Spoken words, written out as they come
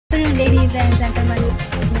ladies and gentlemen.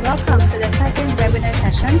 Welcome to the second webinar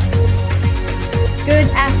session. Good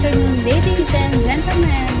afternoon, ladies and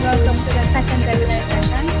gentlemen. Welcome to the second webinar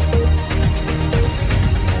session,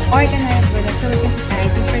 organized by the Philippine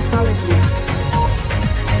Society for Quality.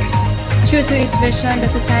 True to its vision, the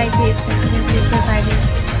Society is continuously providing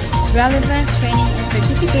relevant training and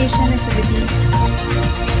certification activities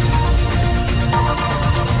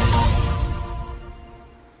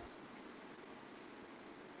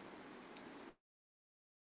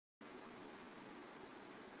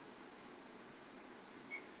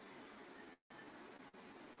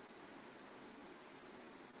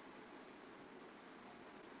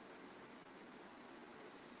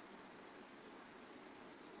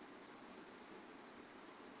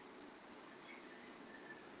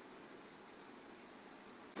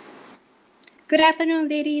Good afternoon,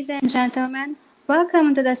 ladies and gentlemen.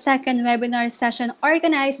 Welcome to the second webinar session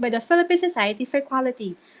organized by the Philippine Society for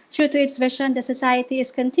Quality. True to its vision, the Society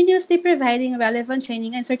is continuously providing relevant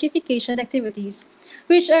training and certification activities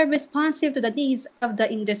which are responsive to the needs of the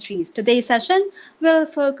industries. Today's session will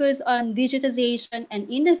focus on digitization and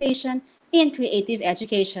innovation in creative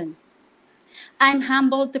education. I'm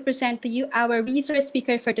humbled to present to you our resource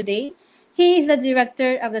speaker for today. He is the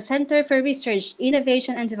director of the Center for Research,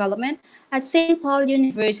 Innovation, and Development at St. Paul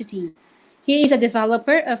University. He is a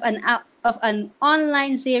developer of an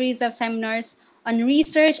online series of seminars on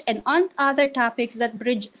research and on other topics that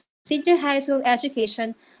bridge senior high school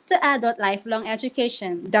education to adult lifelong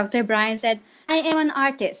education. Dr. Brian said, I am an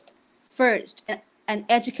artist first, an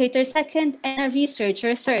educator second, and a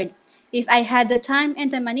researcher third. If I had the time and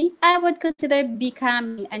the money, I would consider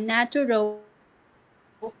becoming a naturopathic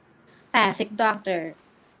doctor.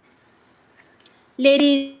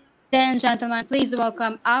 Ladies and gentlemen, please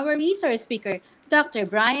welcome our resource speaker, Dr.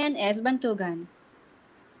 Brian S. Bantugan.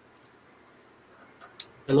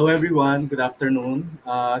 Hello, everyone. Good afternoon.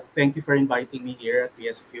 Thank you for inviting me here at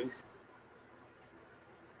PSQ.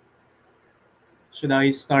 Should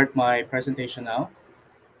I start my presentation now?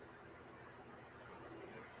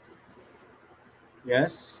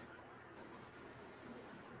 Yes.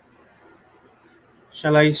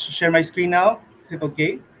 Shall I share my screen now? Is it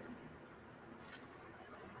okay?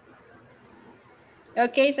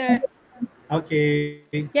 Okay, sir. Okay.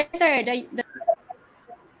 Yes, sir.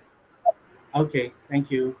 Okay,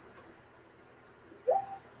 thank you.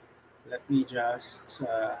 Let me just...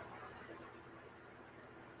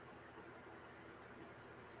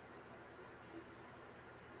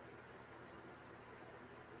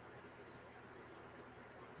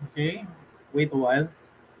 Okay, wait a while.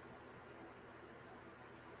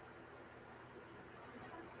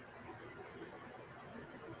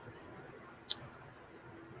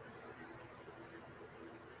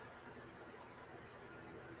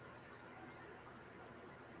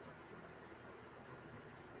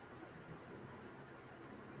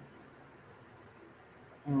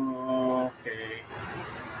 Okay.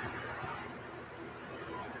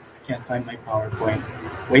 Can't find my PowerPoint.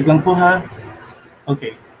 Wait lang po ha.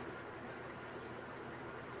 Okay.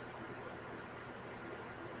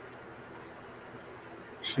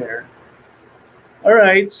 Share. All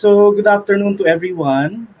right, so good afternoon to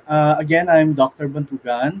everyone. Again, I'm Dr.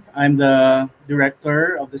 Bantugan. I'm the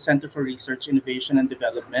director of the Center for Research, Innovation, and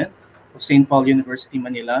Development of St. Paul University,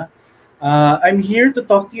 Manila. I'm here to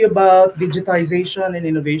talk to you about digitization and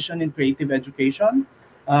innovation in creative education.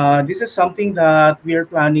 This is something that we are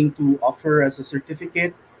planning to offer as a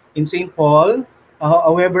certificate in St. Paul.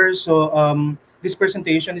 However, this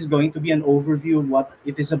presentation is going to be an overview of what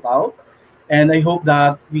it is about. And I hope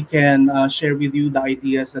that we can share with you the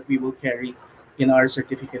ideas that we will carry in our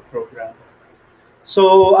certificate program.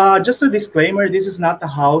 So just a disclaimer, this is not a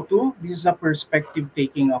how-to, this is a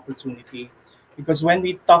perspective-taking opportunity. Because when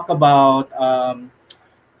we talk about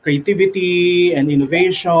creativity and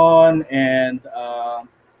innovation and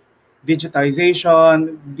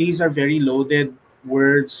digitization, these are very loaded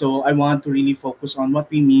words. So I want to really focus on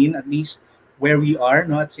what we mean, at least where we are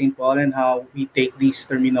at St. Paul, and how we take these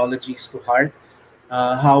terminologies to heart,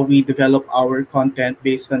 how we develop our content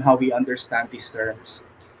based on how we understand these terms.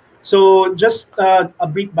 So just a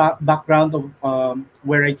brief background of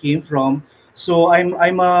where I came from. So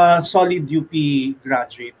I'm a solid UP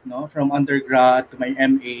graduate, from undergrad to my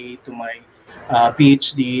MA to my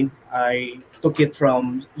PhD. I took it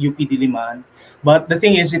from UP Diliman. But the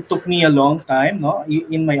thing is, it took me a long time,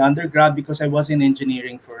 in my undergrad, because I was in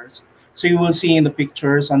engineering first. So you will see in the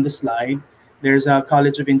pictures on the slide, there's a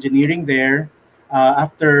College of Engineering there.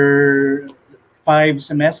 After 5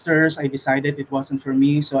 semesters, I decided it wasn't for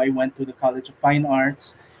me, so I went to the College of Fine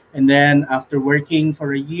Arts. And then after working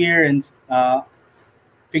for a year and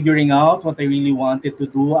figuring out what I really wanted to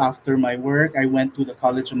do after my work, I went to the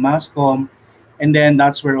College of Mass Comm, and then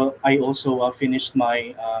that's where I also finished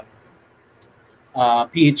my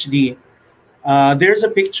PhD. There's a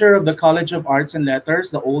picture of the College of Arts and Letters,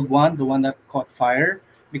 the old one, the one that caught fire,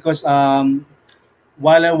 because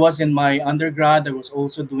while I was in my undergrad, I was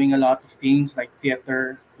also doing a lot of things like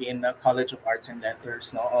theater in the College of Arts and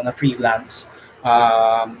Letters, no, on a freelance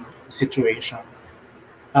situation.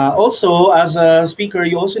 Also, as a speaker,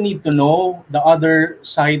 you also need to know the other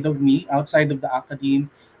side of me, outside of the academe.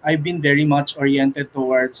 I've been very much oriented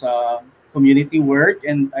towards community work,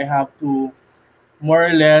 and I have to more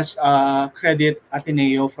or less credit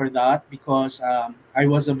Ateneo for that because I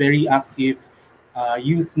was a very active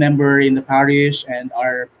youth member in the parish, and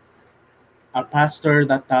our pastor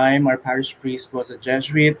that time, our parish priest, was a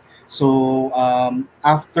Jesuit. So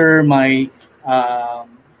after my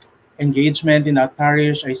um, engagement in that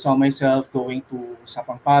parish, I saw myself going to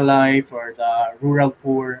Sapangpalay for the rural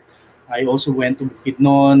poor. I also went to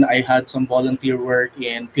Bukidnon. I had some volunteer work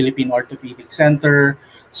in Philippine Orthopedic Center.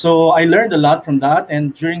 So I learned a lot from that.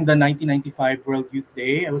 And during the 1995 World Youth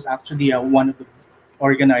Day, I was actually one of the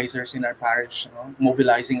organizers in our parish,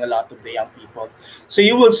 mobilizing a lot of the young people. So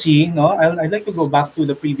you will see, no, I'd like to go back to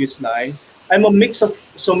the previous slide. I'm a mix of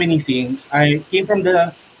so many things. I came from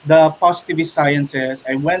the positivist sciences.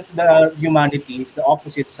 I went to the humanities, the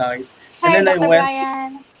opposite side, and Hi, then I Dr. went.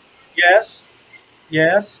 Brian. Yes,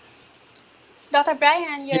 yes, Dr.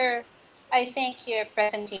 Brian, y- I think your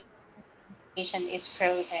presentation is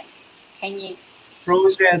frozen. Can you?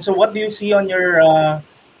 frozen. So what do you see on your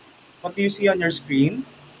screen?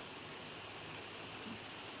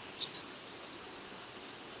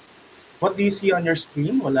 What do you see on your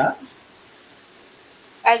screen? Wala.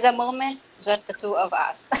 At the moment, just the two of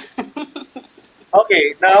us.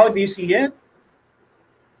 Okay, now do you see it?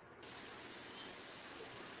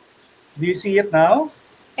 Do you see it now?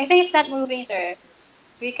 I think it's not moving, sir.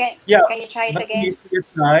 We can. Yeah, Can you try it but do you again? see a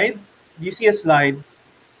slide? Do you see a slide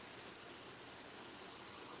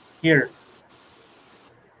here?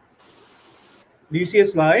 Do you see a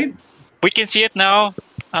slide? We can see it now,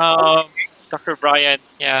 Dr. Brian.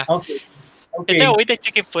 Yeah. Okay, Is there okay. a way that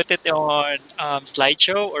you can put it on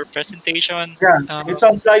slideshow or presentation? Yeah, it's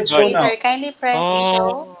on But slideshow Okay, now. sir. Kindly press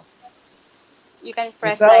slideshow. oh, You can It's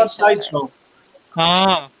press now on slideshow, sir.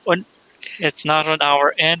 slideshow. on it's not on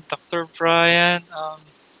our end, Dr. Brian.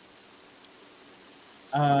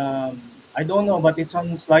 I don't know, but it's on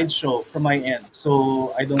slideshow from my end,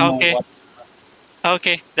 so I don't know Okay, what.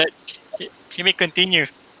 okay. That you may continue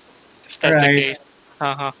if All that's the right, case.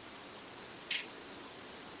 Uh-huh.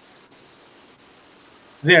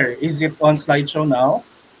 there. Is it on slideshow now?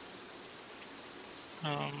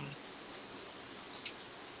 Um,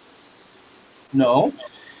 No.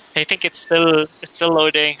 I think it's still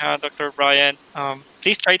loading, Dr. Brian.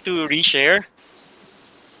 Please try to reshare.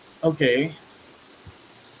 Okay.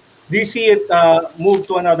 Do you see it move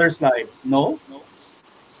to another slide? No.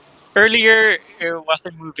 Earlier, it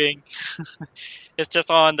wasn't moving. It's just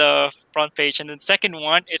on the front page, and then second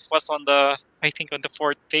one, it was on the I think on the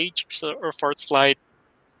fourth page or fourth slide.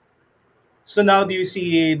 So now do you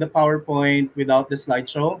see the PowerPoint without the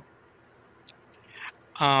slideshow?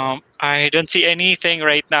 I don't see anything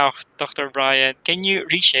right now, Dr. Brian. Can you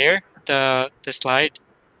reshare the slide?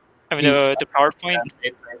 I mean Please. the PowerPoint.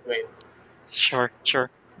 Wait. Sure,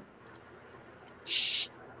 sure.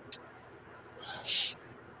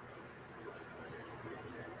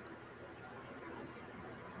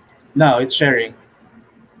 Now it's sharing.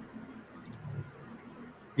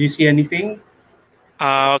 Do you see anything?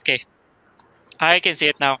 Okay, I can see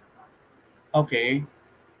it now. Okay.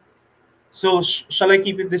 So shall I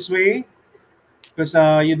keep it this way? Because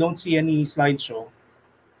you don't see any slideshow.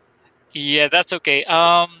 Yeah, that's okay.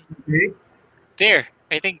 Okay. There.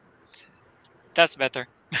 I think that's better.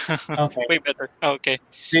 Okay. Way better. Okay.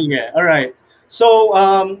 Yeah. All right. So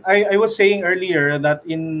I was saying earlier that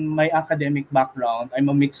in my academic background, I'm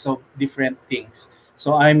a mix of different things.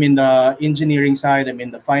 So I'm in the engineering side, I'm in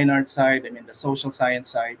the fine arts side, I'm in the social science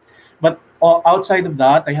side. But outside of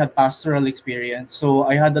that, I had pastoral experience. So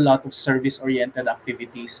I had a lot of service-oriented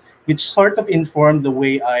activities, which sort of informed the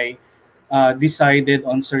way I decided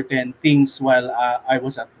on certain things while I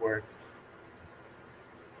was at work.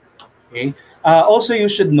 Okay. Also, you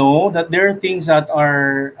should know that there are things that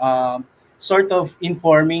are sort of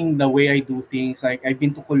informing the way I do things. Like I've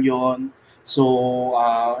been to Culyon, so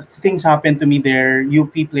things happen to me there. UP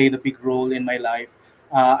played a big role in my life.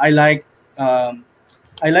 Uh, I like um,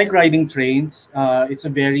 I like riding trains. It's a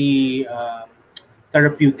very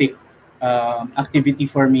therapeutic activity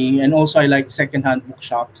for me, and also I like secondhand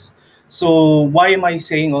bookshops. So why am I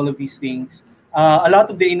saying all of these things? A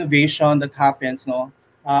lot of the innovation that happens, no,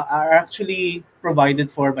 are actually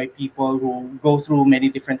provided for by people who go through many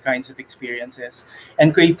different kinds of experiences,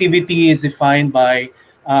 and creativity is defined by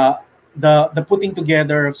uh, the putting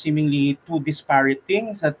together of seemingly two disparate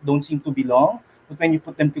things that don't seem to belong, but when you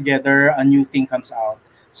put them together, a new thing comes out.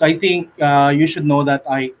 So I think you should know that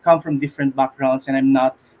I come from different backgrounds, and I'm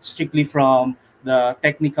not strictly from the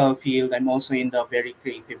technical field. I'm also in the very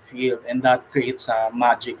creative field, and that creates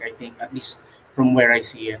magic, I think, at least from where I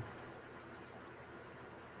see it.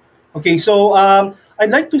 Okay, so I'd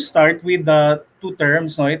like to start with the two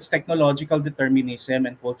terms. No, it's technological determinism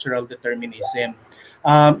and cultural determinism.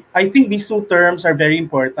 I think these two terms are very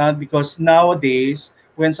important because nowadays,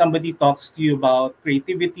 when somebody talks to you about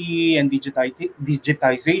creativity and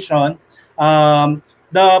digitization, um,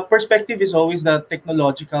 the perspective is always the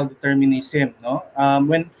technological determinism. No,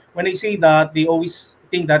 when I say that, they always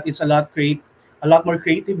think that it's a lot more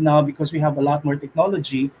creative now because we have a lot more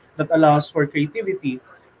technology that allows for creativity.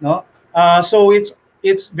 No, so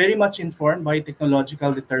it's very much informed by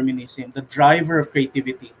technological determinism. The driver of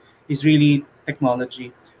creativity is really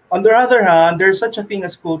technology. On the other hand, there's such a thing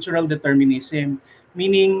as cultural determinism,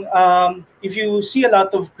 meaning if you see a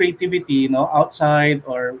lot of creativity, outside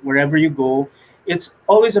or wherever you go, it's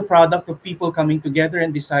always a product of people coming together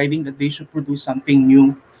and deciding that they should produce something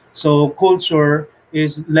new. So culture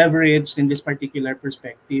is leveraged in this particular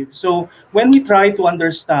perspective. So when we try to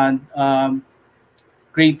understand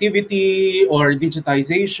creativity or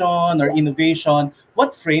digitization or innovation,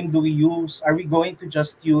 what frame do we use? Are we going to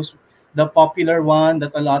just use the popular one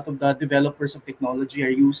that a lot of the developers of technology are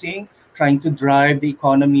using, trying to drive the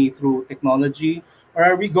economy through technology? Or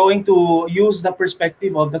are we going to use the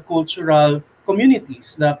perspective of the cultural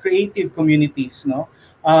communities, the creative communities? No?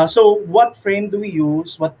 So what frame do we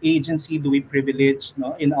use? What agency do we privilege,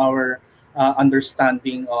 no, in our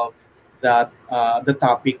understanding of the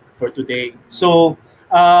topic for today? So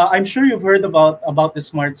I'm sure you've heard about the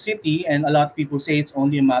smart city, and a lot of people say it's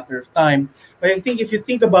only a matter of time. But I think if you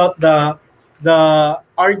think about the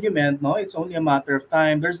argument, no, it's only a matter of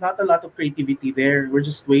time. There's not a lot of creativity there. We're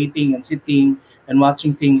just waiting and sitting and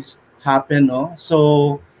watching things happen, no.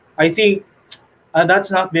 So I think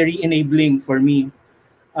that's not very enabling for me.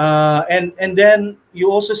 And then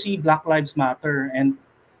you also see Black Lives Matter, and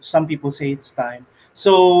some people say it's time.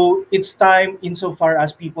 So it's time insofar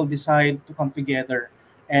as people decide to come together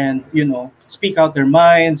and speak out their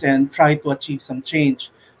minds and try to achieve some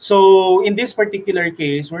change. So in this particular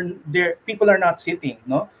case, we're there. People are not sitting,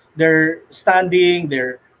 no, they're standing,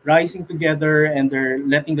 they're rising together, and they're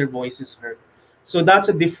letting their voices heard. So that's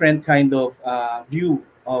a different kind of view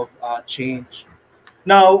of change.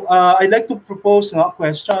 Now, I'd like to propose a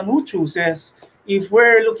question. Who chooses? If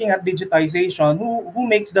we're looking at digitization, who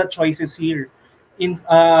makes the choices here?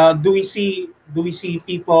 Do we see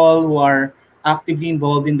people who are actively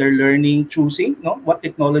involved in their learning, choosing, no, what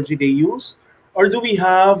technology they use, or do we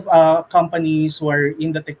have companies who are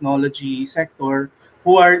in the technology sector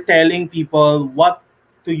who are telling people what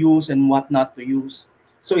to use and what not to use?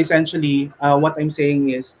 So essentially, what I'm saying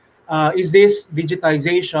is this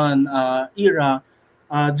digitization era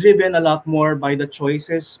driven a lot more by the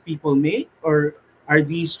choices people make, or are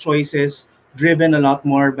these choices driven a lot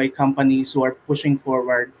more by companies who are pushing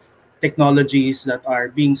forward technologies that are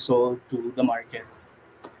being sold to the market?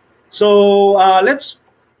 So let's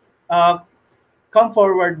uh, come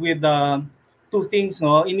forward with two things.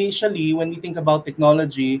 No, initially, when we think about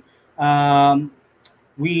technology, um,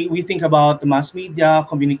 we think about the mass media,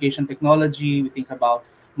 communication technology, we think about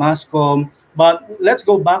mass comm. But let's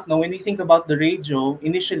go back now. When we think about the radio,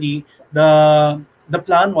 initially the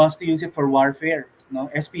plan was to use it for warfare,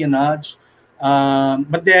 espionage.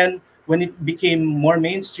 But then when it became more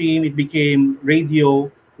mainstream, it became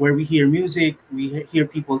radio, where we hear music, we hear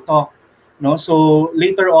people talk. So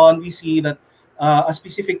later on, we see that a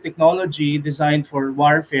specific technology designed for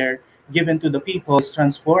warfare given to the people is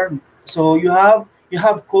transformed. So you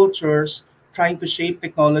have cultures trying to shape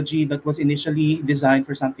technology that was initially designed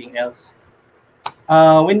for something else.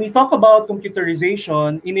 When we talk about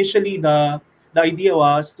computerization, initially the idea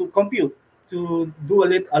was to compute, to do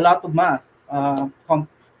a lot of math,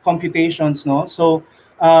 computations, no. So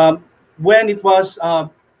when it was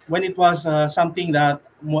something that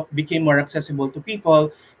became more accessible to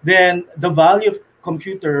people, then the value of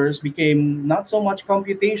computers became not so much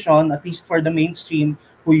computation, at least for the mainstream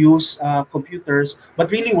who use computers, but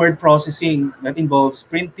really word processing that involves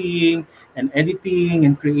printing and editing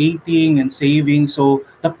and creating and saving. So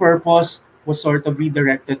the purpose was sort of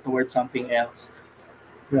redirected towards something else.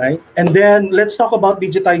 right? And then let's talk about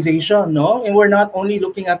digitization, no? And we're not only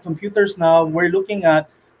looking at computers now, we're looking at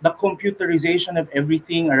the computerization of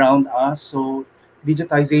everything around us. So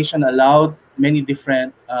digitization allowed many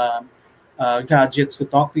different gadgets to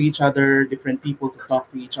talk to each other, different people to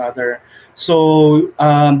talk to each other. So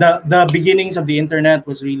the beginnings of the internet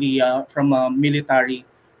was really from a military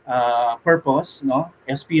purpose, no,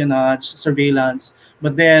 espionage, surveillance.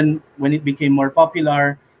 But then when it became more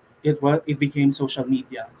popular, it became social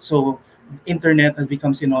media. So internet has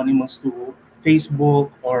become synonymous to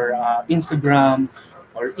Facebook or Instagram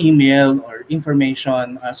or email or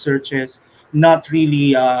information searches, not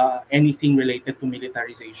really anything related to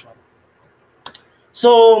militarization.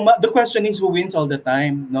 So the question is, who wins all the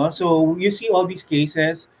time? No, so you see all these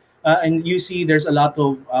cases, and you see there's a lot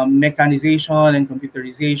of mechanization and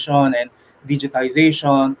computerization and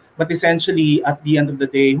digitization. But essentially, at the end of the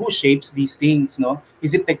day, who shapes these things? No,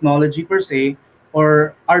 is it technology per se,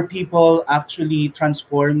 or are people actually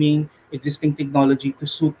transforming existing technology to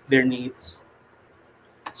suit their needs?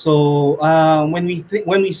 So when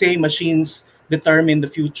we say machines determine the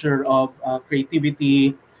future of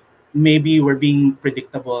creativity, maybe we're being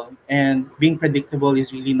predictable, and being predictable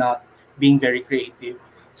is really not being very creative.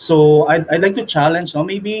 So I'd like to challenge, no,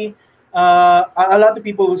 maybe a lot of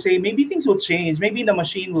people will say maybe things will change, maybe the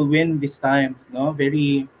machine will win this time, no,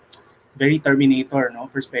 very Terminator, no,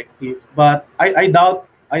 perspective. But I doubt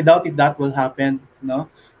if that will happen, no,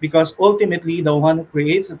 because ultimately the one who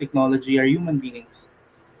creates the technology are human beings.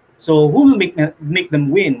 So who will make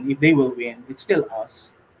them win? If they will win, it's still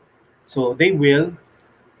us. So they will,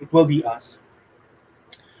 it will be us.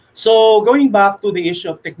 So going back to the issue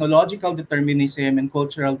of technological determinism and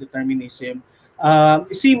cultural determinism,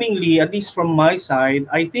 seemingly, at least from my side,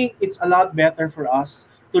 I think it's a lot better for us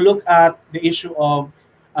to look at the issue of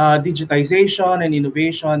digitization and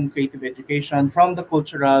innovation, creative education from the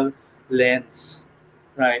cultural lens.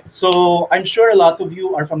 Right. So I'm sure a lot of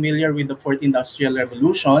you are familiar with the fourth industrial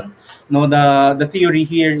revolution. No, the theory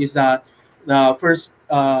here is that the first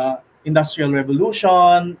industrial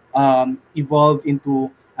revolution evolved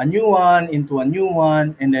into a new one,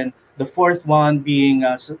 and then the fourth one being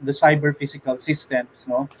the cyber physical systems.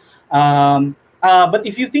 No, but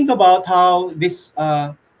if you think about how this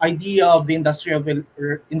idea of the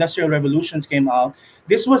industrial revolutions came out,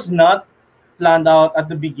 this was not planned out at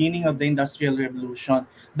the beginning of the Industrial Revolution.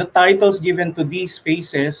 The titles given to these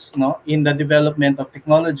phases, no, in the development of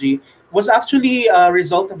technology was actually a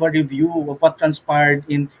result of a review of what transpired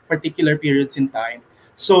in particular periods in time.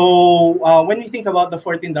 So when we think about the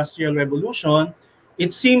fourth industrial revolution,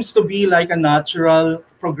 it seems to be like a natural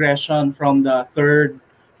progression from the third,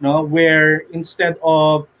 no, where instead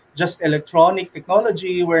of just electronic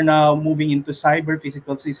technology, we're now moving into cyber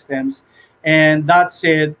physical systems. And that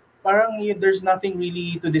said, parang there's nothing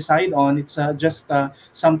really to decide on. It's just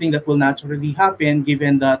something that will naturally happen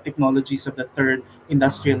given the technologies of the third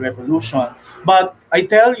industrial revolution. But I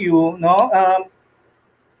tell you, no,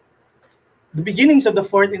 the beginnings of the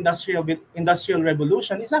fourth industrial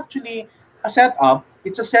revolution is actually a setup.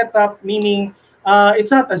 It's a setup, meaning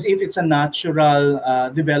it's not as if it's a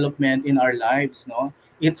natural development in our lives. No,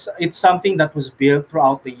 it's something that was built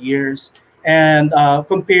throughout the years, and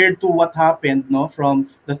compared to what happened, no, from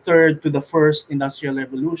the third to the first industrial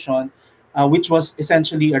revolution, which was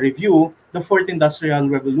essentially a review. The fourth industrial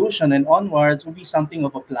revolution and onwards will be something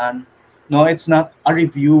of a plan. No, it's not a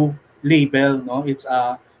review label. No, it's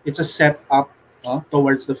a setup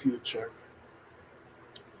towards the future.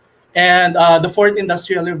 And the fourth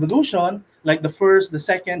industrial revolution, like the first, the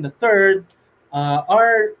second, the third,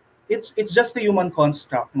 are it's just a human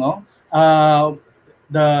construct, no?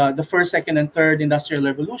 The first, second, and third industrial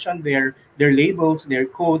revolution, they're labels, they're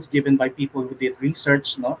codes given by people who did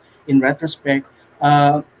research, no? In retrospect,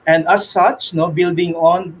 and as such, no, building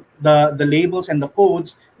on the labels and the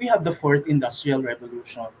codes, we have the fourth industrial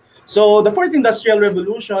revolution. So the fourth industrial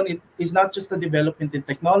revolution, it is not just a development in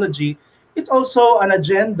technology, it's also an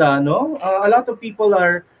agenda, no? A lot of people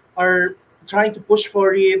are trying to push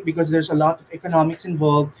for it because there's a lot of economics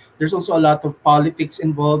involved. There's also a lot of politics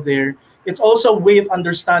involved there. It's also a way of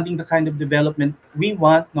understanding the kind of development we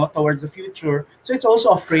want, not towards the future. So it's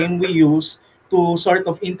also a frame we use to sort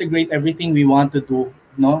of integrate everything we want to do,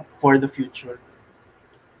 no, for the future.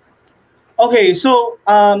 Okay, so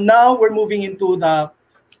now we're moving into the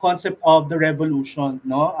concept of the revolution.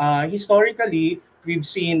 No, historically, we've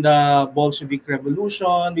seen the Bolshevik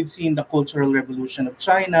Revolution, we've seen the Cultural Revolution of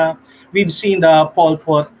China, we've seen the Pol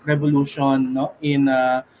Pot Revolution, no, in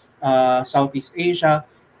Southeast Asia.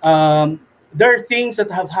 There are things that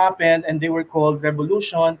have happened, and they were called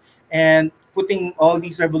revolution, and putting all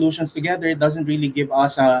these revolutions together, it doesn't really give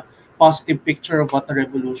us a positive picture of what a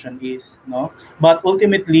revolution is, no? But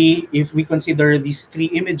ultimately, if we consider these three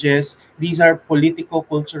images, these are political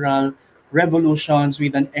cultural revolutions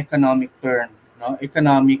with an economic turn, no?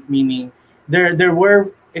 Economic meaning there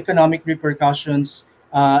were economic repercussions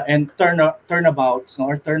and turnabouts, no,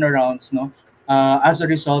 or turnarounds, no, as a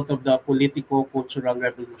result of the political cultural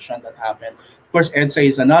revolution that happened. Of course, EDSA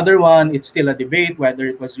is another one. It's still a debate whether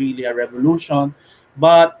it was really a revolution,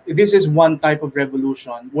 but this is one type of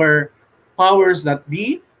revolution where powers that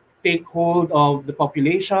be take hold of the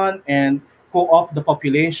population and co-opt the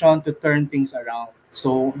population to turn things around.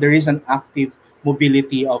 So there is an active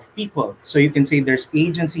mobility of people. So you can say there's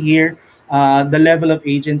agency here. The level of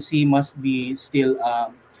agency must be still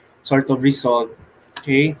sort of resolved.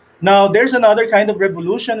 Okay. Now there's another kind of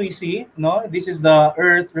revolution we see. No, this is the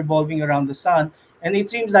Earth revolving around the sun, and it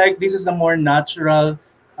seems like this is the more natural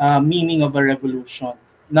meaning of a revolution.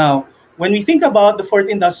 Now, when we think about the fourth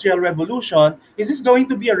industrial revolution, is this going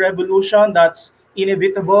to be a revolution that's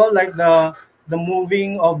inevitable, like the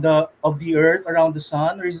moving of the Earth around the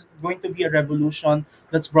sun, or is it going to be a revolution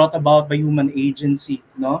that's brought about by human agency?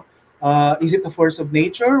 No, is it a force of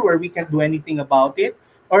nature where we can't do anything about it,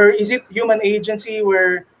 or is it human agency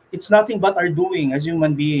where it's nothing but our doing as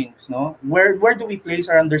human beings? No, where do we place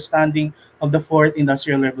our understanding of the fourth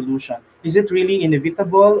industrial revolution? Is it really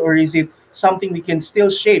inevitable, or is it something we can still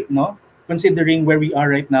shape? No, considering where we are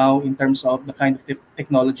right now in terms of the kind of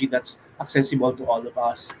technology that's accessible to all of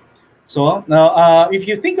us. So now, if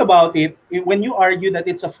you think about it, when you argue that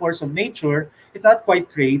it's a force of nature, it's not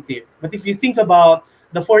quite creative. But if you think about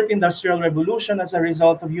the fourth industrial revolution as a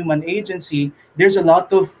result of human agency, there's a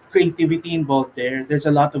lot of creativity involved there. There's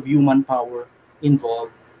a lot of human power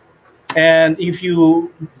involved. And if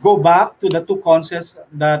you go back to the two concepts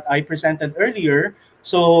that I presented earlier,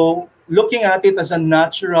 so looking at it as a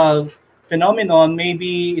natural phenomenon,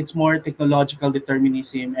 maybe it's more technological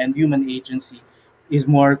determinism, and human agency is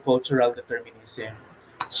more cultural determinism.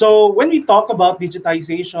 So when we talk about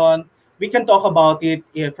digitization, we can talk about it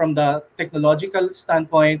from the technological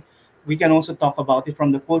standpoint. We can also talk about it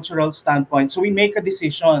from the cultural standpoint. So we make a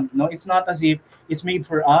decision. No, it's not as if it's made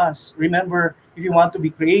for us. Remember, if you want to be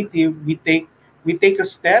creative, we take a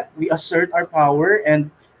step, we assert our power, and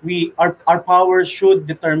our power should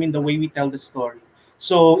determine the way we tell the story.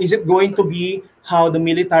 So is it going to be how the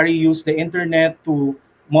military use the internet to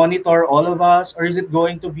monitor all of us, or is it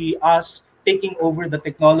going to be us taking over the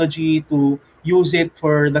technology to use it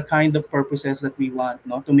for the kind of purposes that we want,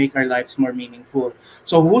 no, to make our lives more meaningful?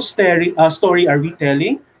 So whose story are we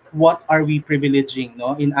telling? What are we privileging,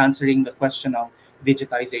 no, in answering the question of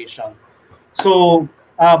digitization? So,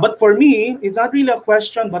 but for me, it's not really a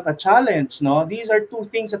question, but a challenge. No, these are two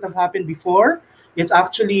things that have happened before. It's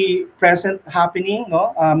actually present happening.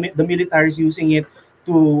 No, the military is using it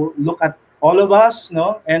to look at all of us.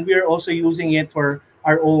 No, and we are also using it for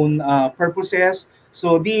our own purposes.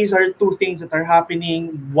 So these are two things that are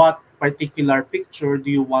happening. What particular picture do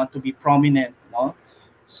you want to be prominent? No,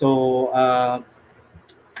 so.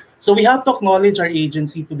 So we have to acknowledge our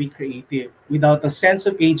agency to be creative. Without a sense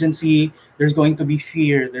of agency, there's going to be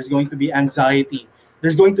fear, there's going to be anxiety,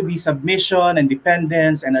 there's going to be submission and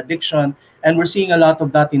dependence and addiction. And we're seeing a lot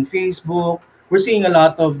of that in Facebook. We're seeing a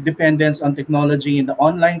lot of dependence on technology in the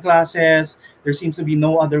online classes. There seems to be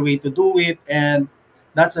no other way to do it. And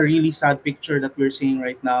that's a really sad picture that we're seeing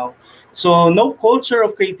right now. So no culture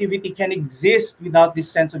of creativity can exist without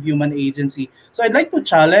this sense of human agency. So I'd like to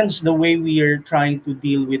challenge the way we are trying to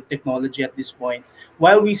deal with technology at this point.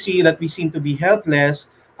 While we see that we seem to be helpless,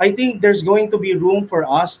 I think there's going to be room for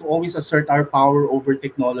us to always assert our power over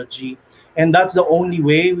technology. And that's the only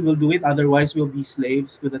way we will do it. Otherwise, we'll be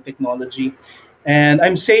slaves to the technology. And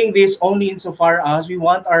I'm saying this only insofar as we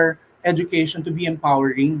want our education to be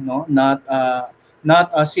empowering, no,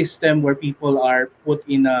 not a system where people are put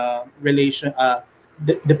in a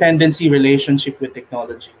dependency relationship with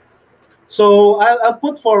technology. So I'll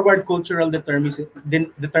put forward cultural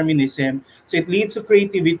determinism. So it leads to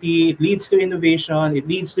creativity, it leads to innovation, it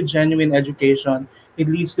leads to genuine education, it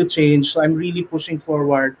leads to change. So I'm really pushing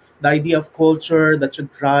forward the idea of culture that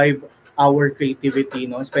should drive our creativity,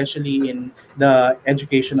 especially in the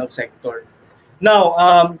educational sector.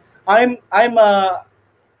 Now, I'm an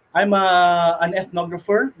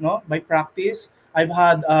ethnographer, no, by practice. I've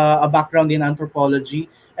had a background in anthropology,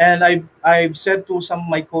 and I've said to some of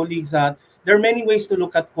my colleagues that there are many ways to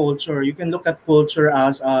look at culture. You can look at culture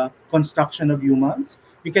as a construction of humans.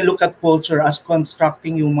 You can look at culture as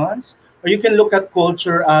constructing humans, or you can look at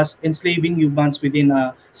culture as enslaving humans within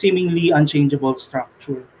a seemingly unchangeable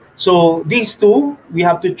structure. So these two we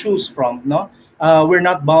have to choose from. No, we're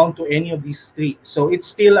not bound to any of these three. So it's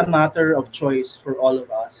still a matter of choice for all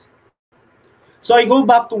of us. So I go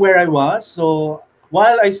back to where I was. So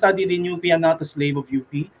while I studied in UP, I'm not a slave of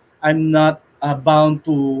UP. I'm not bound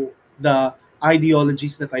to the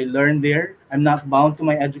ideologies that I learned there. I'm not bound to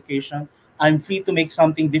my education. I'm free to make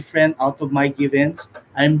something different out of my givens.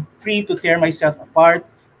 I'm free to tear myself apart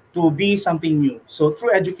to be something new. So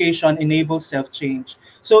through education enables self-change.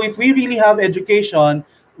 So if we really have education,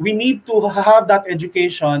 we need to have that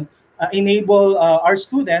education enable our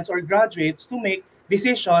students or graduates to make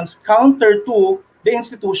decisions counter to the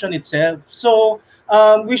institution itself. So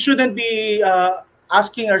we shouldn't be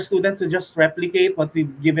asking our students to just replicate what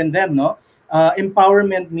we've given them. No,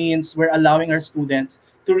 empowerment means we're allowing our students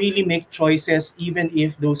to really make choices, even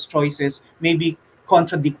if those choices may be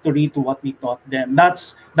contradictory to what we taught them.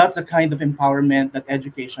 That's a kind of empowerment that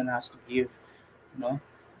education has to give. You know?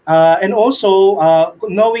 And also,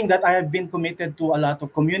 knowing that I have been committed to a lot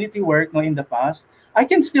of community work, no, in the past, I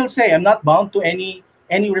can still say I'm not bound to any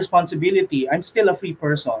responsibility. I'm still a free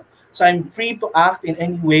person. So I'm free to act in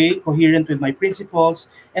any way coherent with my principles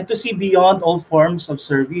and to see beyond all forms of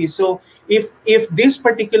service. So if this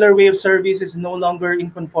particular way of service is no longer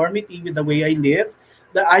in conformity with the way I live,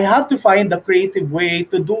 that I have to find the creative way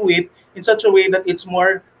to do it in such a way that it's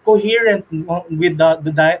more coherent, no, with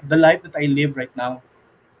the life that I live right now.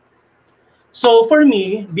 So for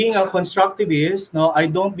me, being a constructivist, no, I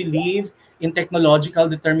don't believe in technological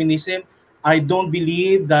determinism. I don't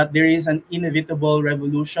believe that there is an inevitable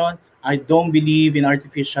revolution. I don't believe in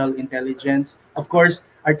artificial intelligence. Of course,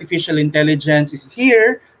 artificial intelligence is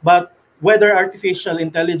here, but whether artificial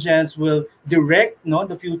intelligence will direct, no,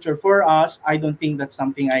 the future for us, I don't think that's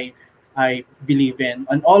something I believe in.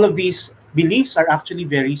 And all of these beliefs are actually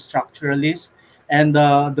very structuralist, and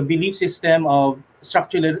the belief system of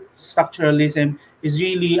structuralism is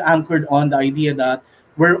really anchored on the idea that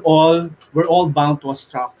we're all bound to a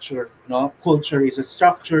structure. No, culture is a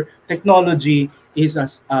structure. Technology is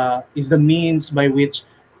the means by which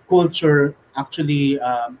culture actually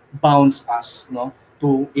bounds us, no,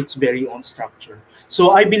 to its very own structure.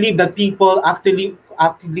 So I believe that people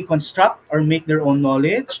actively construct or make their own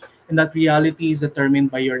knowledge, and that reality is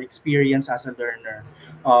determined by your experience as a learner.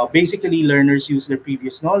 Basically, learners use their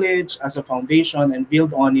previous knowledge as a foundation and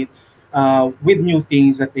build on it with new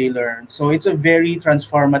things that they learn. So it's a very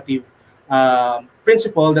transformative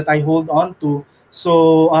principle that I hold on to.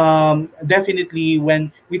 So definitely,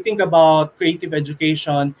 when we think about creative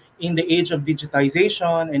education in the age of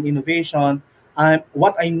digitization and innovation,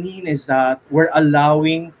 what I mean is that we're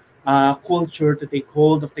allowing culture to take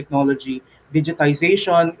hold of technology,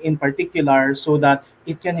 digitization in particular, so that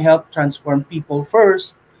it can help transform people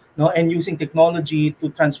first, no, and using technology to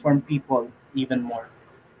transform people even more.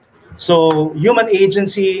 So human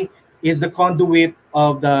agency is the conduit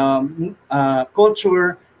of the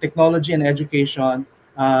culture, technology, and education.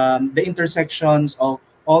 The intersections of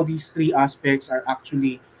all these three aspects are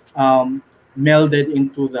actually um, melded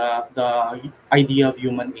into the idea of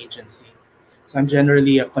human agency. So I'm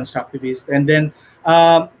generally a constructivist. And then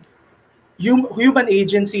human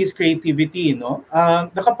agency is creativity, no?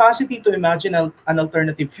 The capacity to imagine an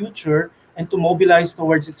alternative future and to mobilize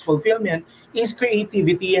towards its fulfillment is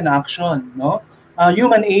creativity and action, no?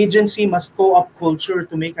 Human agency must co-opt culture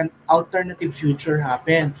to make an alternative future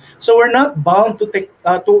happen. So we're not bound to take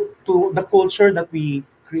to the culture that we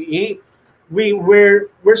create. We're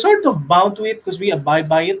sort of bound to it because we abide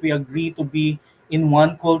by it. We agree to be in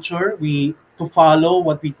one culture. We to follow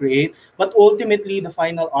what we create, but ultimately the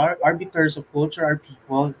final arbiters of culture are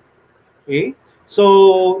people. Okay,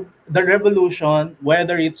 so the revolution,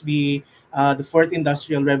 whether it's be the fourth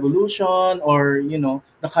industrial revolution, or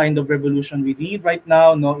the kind of revolution we need right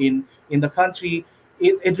now, no, in the country,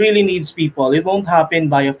 it really needs people. It won't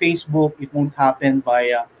happen via Facebook. It won't happen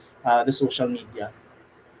via the social media.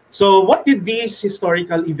 So what did these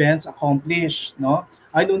historical events accomplish? No,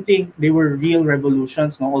 I don't think they were real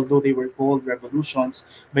revolutions. No, although they were called revolutions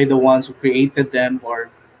by the ones who created them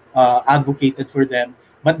or advocated for them,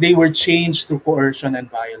 but they were changed through coercion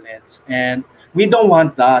and violence. And we don't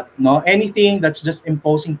want that. No, anything that's just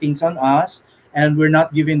imposing things on us, and we're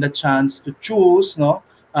not given the chance to choose. No,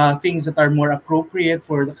 things that are more appropriate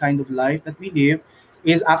for the kind of life that we live,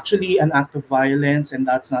 is actually an act of violence, and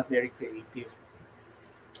that's not very creative.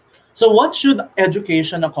 So, what should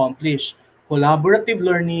education accomplish? Collaborative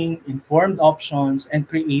learning, informed options, and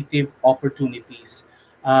creative opportunities.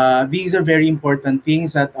 These are very important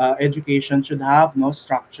things that education should have, no,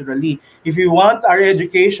 structurally. If we want our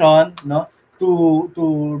education, no,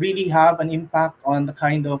 to really have an impact on the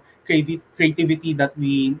kind of creativity that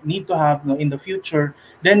we need to have, in the future,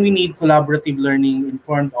 then we need collaborative learning,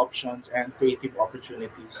 informed options, and creative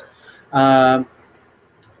opportunities. Um,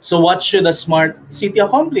 so what should a smart city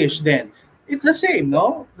accomplish then? It's the same,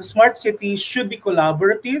 no? The smart city should be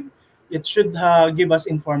collaborative. It should give us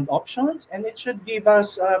informed options, and it should give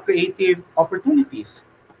us creative opportunities.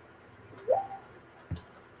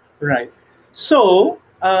 Right. So,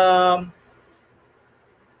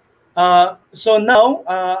 so now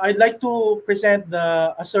I'd like to present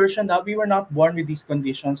the assertion that we were not born with these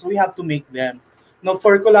conditions, so we have to make them. Now,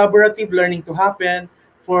 for collaborative learning to happen,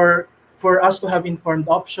 for for us to have informed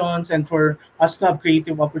options, and for us to have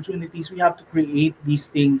creative opportunities, we have to create these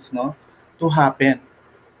things, no, to happen.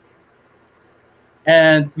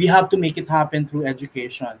 And we have to make it happen through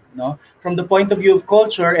education, no. From the point of view of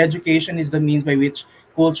culture, education is the means by which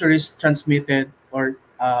culture is transmitted or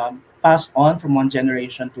passed on from one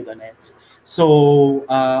generation to the next. So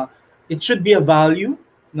it should be a value,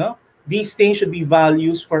 no. These things should be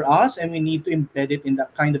values for us, and we need to embed it in the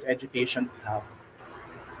kind of education we have.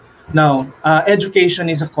 Now, education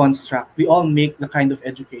is a construct. We all make the kind of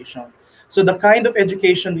education. So the kind of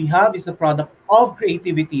education we have is the product of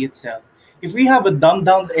creativity itself. If we have a dumbed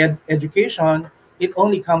down education, it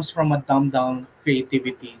only comes from a dumbed down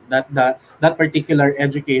creativity that particular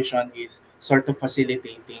education is sort of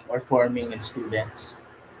facilitating or forming in students.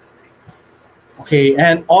 Okay,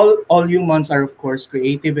 and all humans are of course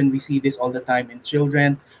creative, and we see this all the time in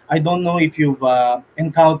children. I don't know if you've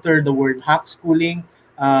encountered the word hack schooling.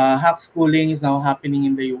 Hack schooling is now happening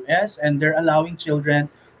in the U.S., and they're allowing children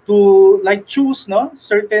to like choose, no,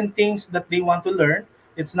 certain things that they want to learn.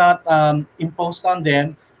 It's not imposed on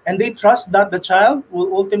them, and they trust that the child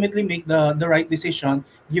will ultimately make the right decision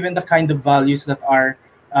given the kind of values that are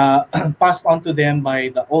passed on to them by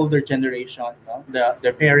the older generation, no?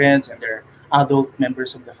 Their parents and their adult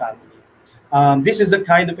members of the family. This is the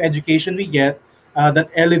kind of education we get that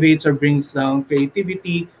elevates or brings down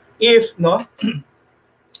creativity. If the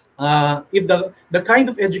kind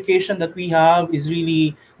of education that we have is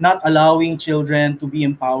really not allowing children to be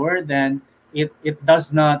empowered, then it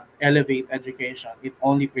does not elevate education. It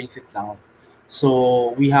only brings it down.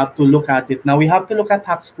 So we have to look at it. Now we have to look at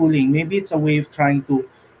hack schooling. Maybe it's a way of trying to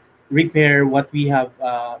repair what we have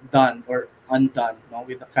done or undone,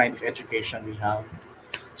 with the kind of education we have.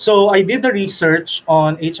 So I did the research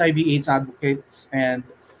on HIV/AIDS advocates, and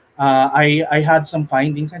I had some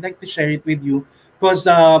findings. I'd like to share it with you because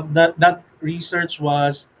that research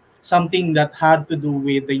was something that had to do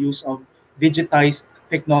with the use of digitized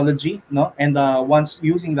technology, no, and the ones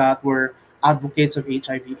using that were advocates of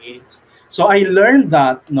HIV/AIDS. So I learned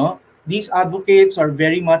that, no, these advocates are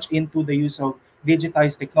very much into the use of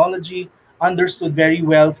digitized technology, understood very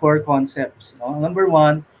well four concepts. No? Number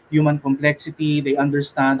one, human complexity. They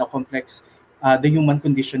understand how complex the human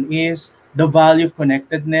condition is, the value of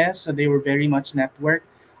connectedness. So they were very much networked.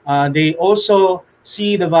 They also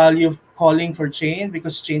see the value of calling for change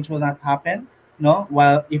because change will not happen, no,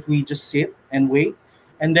 while if we just sit and wait.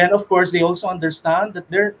 And then of course they also understand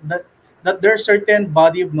that there's certain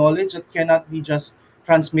body of knowledge that cannot be just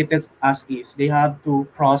transmitted as is. They have to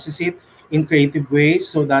process it in creative ways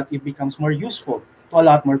so that it becomes more useful to a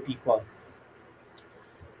lot more people.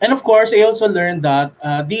 And of course, I also learned that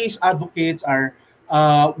these advocates are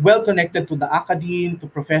well connected to the academe, to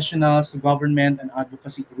professionals, to government, and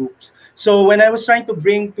advocacy groups. So when I was trying to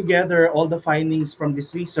bring together all the findings from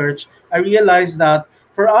this research, I realized that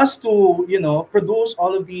for us to, produce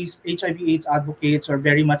all of these HIV/AIDS advocates who are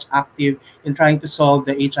very much active in trying to solve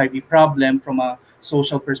the HIV problem from a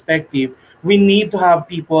social perspective, we need to have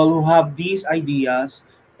people who have these ideas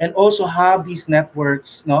and also have these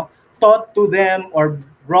networks, no, taught to them or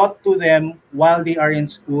brought to them while they are in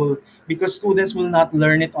school, because students will not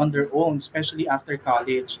learn it on their own, especially after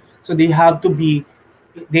college. So they have to be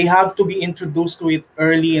introduced to it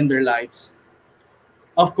early in their lives,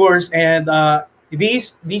 of course. And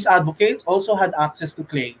these advocates also had access to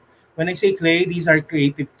clay. When I say clay, these are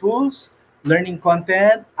creative tools, learning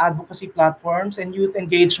content, advocacy platforms, and youth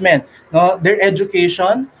engagement. No, their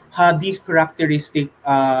education had these characteristic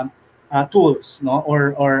tools, no,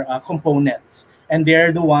 or components, and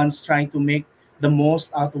they're the ones trying to make the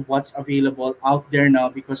most out of what's available out there now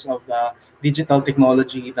because of the digital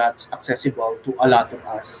technology that's accessible to a lot of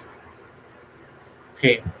us.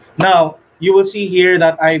 Okay. Now, you will see here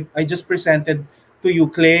that I just presented to you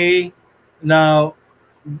clay. Now,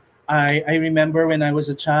 I remember when I was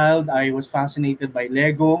a child, I was fascinated by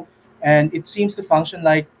Lego, and it seems to function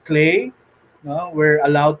like clay. No, we're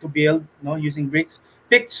allowed to build, no, using bricks.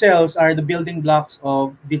 Pixels are the building blocks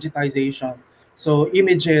of digitization. So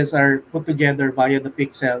images are put together via the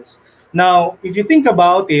pixels. Now, if you think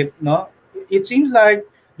about it, no, it seems like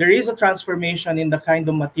there is a transformation in the kind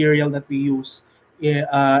of material that we use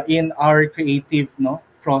in our creative, no,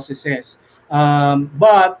 processes.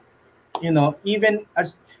 But even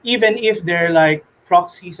if they're like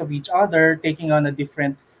proxies of each other, taking on a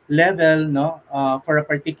different level, no, for a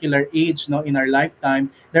particular age, no, in our lifetime,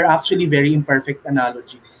 they're actually very imperfect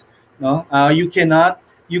analogies. No, you cannot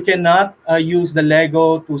use the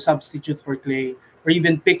Lego to substitute for clay, or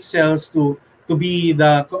even pixels to be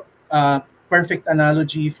the perfect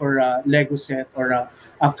analogy for a Lego set or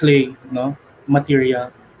a clay, no,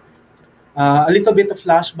 material. A little bit of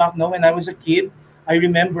flashback, no, when I was a kid, I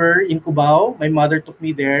remember in Cubao, my mother took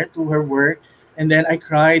me there to her work, and then I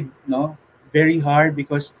cried, no, very hard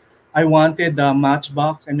because I wanted the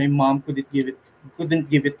matchbox, and my mom couldn't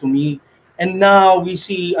give it to me. And now we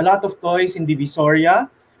see a lot of toys in Divisoria,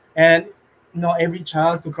 and every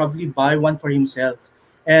child could probably buy one for himself.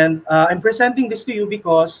 And I'm presenting this to you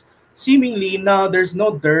because seemingly now there's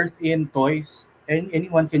no dearth in toys, and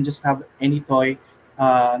anyone can just have any toy.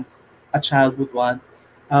 Um, a child would want,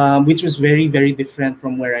 which was very, very different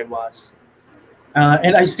from where I was.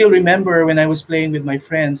 And I still remember when I was playing with my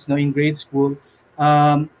friends, in grade school,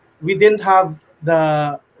 we didn't have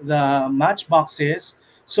the matchboxes.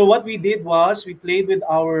 So what we did was we played with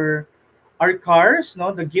our cars,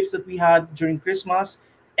 the gifts that we had during Christmas,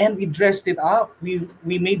 and we dressed it up. We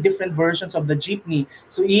made different versions of the jeepney.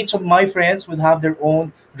 So each of my friends would have their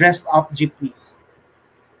own dressed up jeepneys.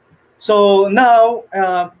 So now,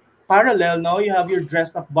 parallel, now you have your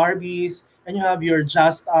dressed up Barbies and you have your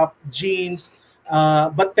just up jeans.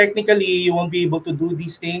 But technically, you won't be able to do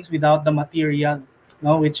these things without the material,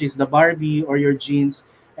 no, which is the Barbie or your jeans.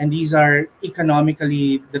 And these are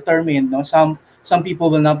economically determined. No, some people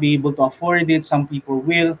will not be able to afford it. Some people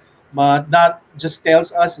will, but that just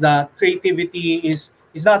tells us that creativity is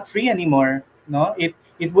not free anymore. No, it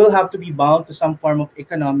will have to be bound to some form of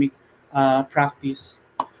economic practice.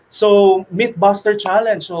 So Mythbuster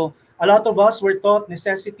challenge. So a lot of us were taught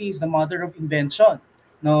necessity is the mother of invention.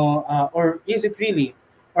 No, or is it really?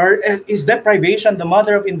 Or is deprivation the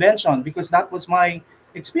mother of invention? Because that was my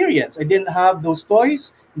experience. I didn't have those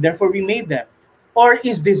toys, therefore we made them. Or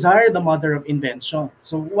is desire the mother of invention?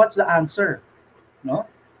 So what's the answer? No,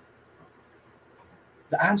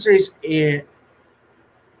 the answer is A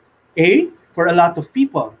for a lot of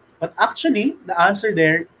people. But actually, the answer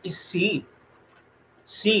there is C.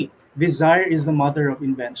 C. Desire is the mother of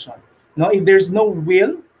invention. No, if there's no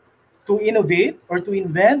will to innovate or to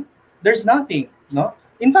invent, there's nothing. No.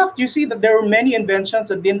 In fact, you see that there were many inventions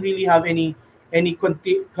that didn't really have any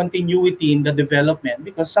continuity in the development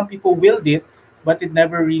because some people willed it, but it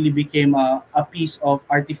never really became a piece of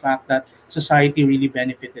artifact that society really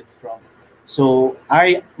benefited from. So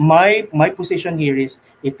my position here is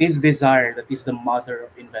it is desire that is the mother of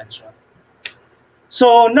invention.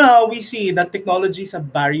 So now we see that technologies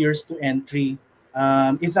have barriers to entry.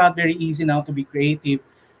 It's not very easy now to be creative,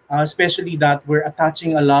 especially that we're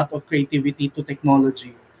attaching a lot of creativity to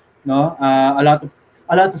technology. No, a lot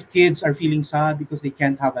of kids are feeling sad because they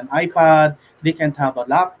can't have an iPad, they can't have a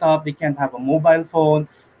laptop, they can't have a mobile phone.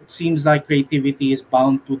 It seems like creativity is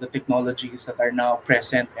bound to the technologies that are now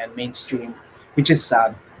present and mainstream, which is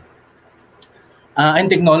sad. And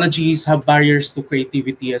technologies have barriers to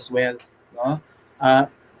creativity as well. No? Uh,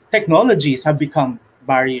 Technologies have become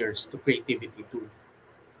barriers to creativity too.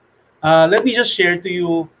 Let me just share to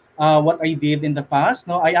you what I did in the past.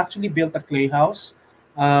 No, I actually built a clay house.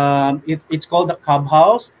 It's called a cub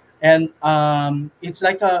house, and it's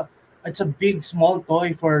a big small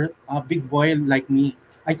toy for a big boy like me.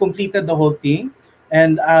 I completed the whole thing,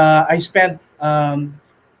 and I spent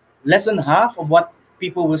less than half of what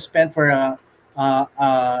people will spend for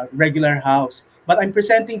a regular house. But I'm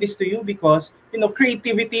presenting this to you because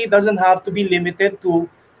creativity doesn't have to be limited to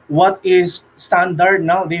what is standard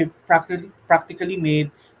now. They practically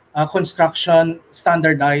made construction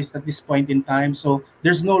standardized at this point in time. So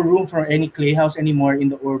there's no room for any clay house anymore in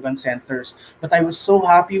the urban centers. But I was so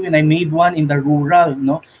happy when I made one in the rural,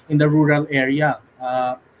 no, in the rural area.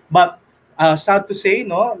 But sad to say,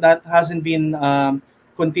 no, that hasn't been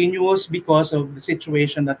continuous because of the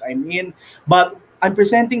situation that I'm in. But I'm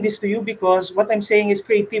presenting this to you because what I'm saying is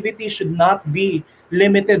creativity should not be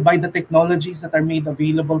limited by the technologies that are made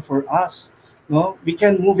available for us. No, we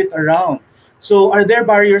can move it around. So, are there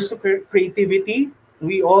barriers to creativity?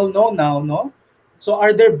 We all know now, no? So,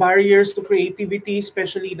 are there barriers to creativity,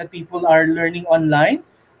 especially that people are learning online,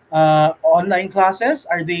 online classes?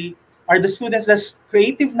 Are the students less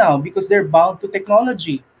creative now because they're bound to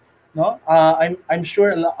technology? No, I'm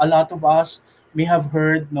sure a lot of us may have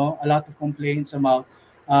heard, no, a lot of complaints about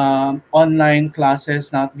online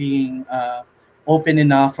classes not being open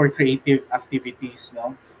enough for creative activities,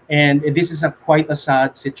 no, and this is a quite a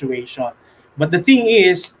sad situation. But the thing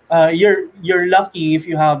is, you're lucky if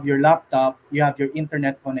you have your laptop, you have your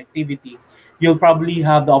internet connectivity, you'll probably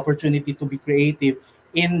have the opportunity to be creative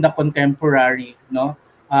in the contemporary, no,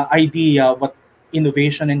 idea what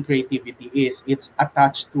innovation and creativity is. It's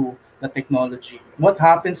attached to the technology. What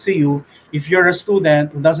happens to you if you're a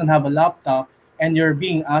student who doesn't have a laptop and you're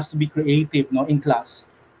being asked to be creative, no, in class?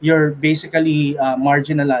 You're basically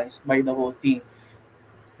marginalized by the whole thing,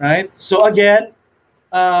 right? So again,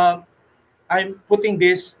 uh, I'm putting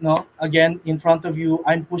this, no, again in front of you.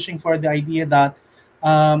 I'm pushing for the idea that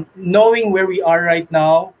knowing where we are right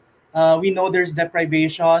now, we know there's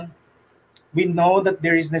deprivation, we know that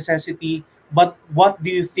there is necessity, but what do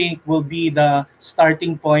you think will be the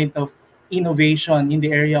starting point of innovation in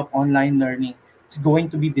the area of online learning? It's going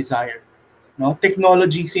to be desire. No,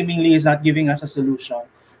 technology seemingly is not giving us a solution,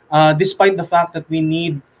 despite the fact that we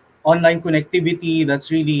need online connectivity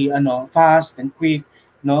that's really fast and quick.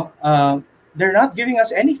 No, they're not giving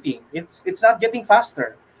us anything. It's not getting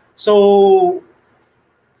faster. So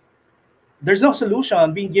there's no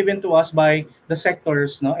solution being given to us by the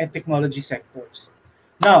sectors, no, and technology sectors.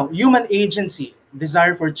 Now, human agency,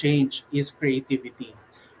 desire for change is creativity.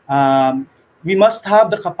 Um, we must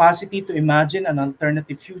have the capacity to imagine an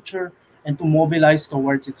alternative future and to mobilize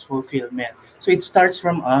towards its fulfillment. So it starts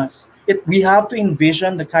from us. We have to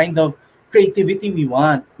envision the kind of creativity we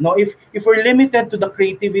want. No, if we're limited to the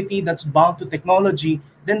creativity that's bound to technology,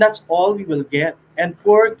 then that's all we will get. And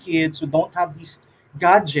poor kids who don't have these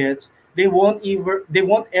gadgets, they won't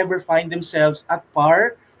ever find themselves at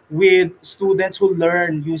par with students who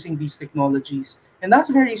learn using these technologies. And that's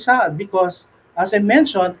very sad because, as I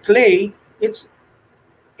mentioned, clay, it's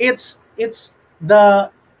it's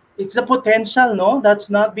the it's the potential, no, that's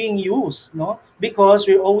not being used, no, because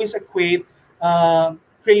we always equate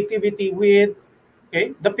creativity with,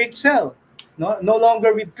 okay, the pixel, no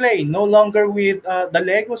longer with clay, no longer with the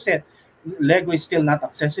Lego set. Lego is still not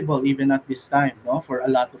accessible even at this time, no, for a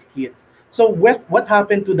lot of kids. So what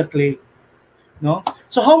happened to the clay? No,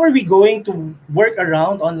 so how are we going to work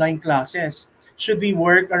around online classes? Should we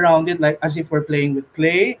work around it like as if we're playing with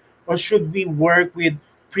clay, or should we work with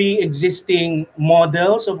pre-existing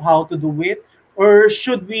models of how to do it, or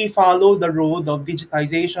should we follow the road of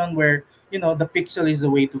digitization where the pixel is the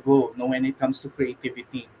way to go, when it comes to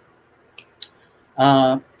creativity?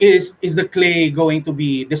 Is the clay going to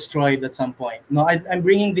be destroyed at some point? No, I'm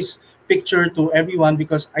bringing this picture to everyone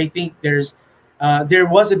because I think there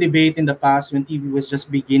was a debate in the past when TV was just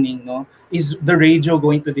beginning. No, is the radio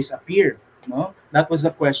going to disappear? No, that was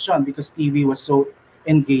the question because TV was so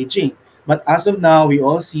engaging. But as of now, we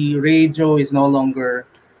all see radio is no longer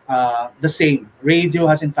the same. Radio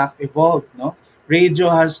has in fact evolved. No, radio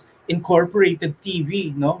has incorporated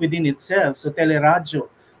TV, within itself. So teleradio,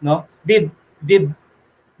 did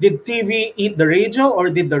did TV eat the radio or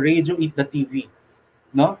did the radio eat the TV?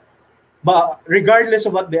 No, but regardless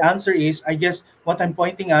of what the answer is, I guess what I'm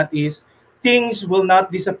pointing at is things will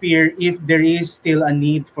not disappear if there is still a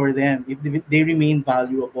need for them, if they remain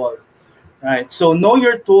valuable. Right. So know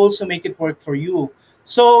your tools to make it work for you.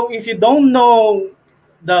 So if you don't know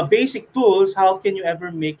the basic tools, how can you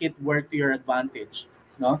ever make it work to your advantage?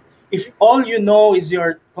 No? If all you know is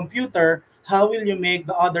your computer, how will you make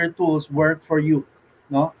the other tools work for you?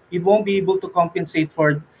 No? You won't be able to compensate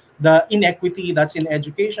for the inequity that's in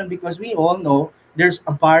education because we all know there's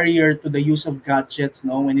a barrier to the use of gadgets,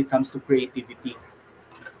 when it comes to creativity.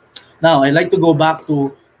 Now, I like to go back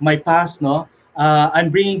to my past. I'm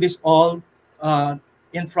bringing this all uh,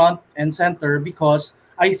 in front and center because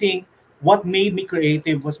I think what made me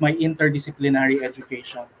creative was my interdisciplinary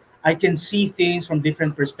education. I can see things from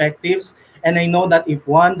different perspectives, and I know that if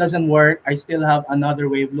one doesn't work, I still have another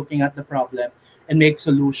way of looking at the problem and make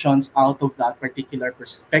solutions out of that particular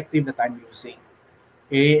perspective that I'm using.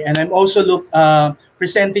 Okay, and I'm also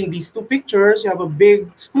presenting these two pictures. You have a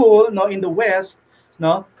big school, in the west,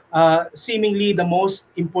 seemingly the most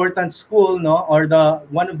important school, or the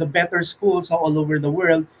one of the better schools, all over the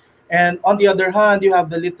world. And on the other hand, you have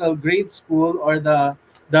the little grade school or the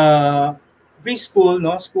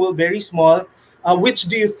preschool, school very small. Which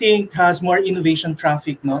do you think has more innovation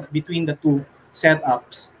traffic, between the two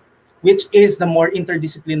setups? Which is the more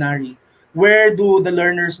interdisciplinary? Where do the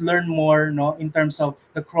learners learn more, in terms of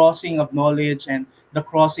the crossing of knowledge and the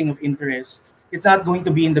crossing of interests? It's not going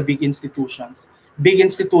to be in the big institutions. Big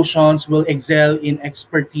institutions will excel in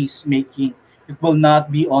expertise making. It will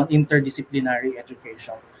not be on interdisciplinary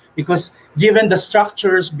education. Because given the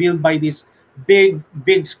structures built by these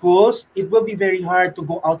big schools, it will be very hard to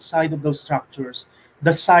go outside of those structures.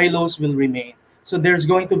 The silos will remain. So there's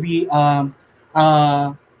going to be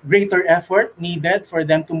a greater effort needed for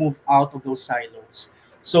them to move out of those silos.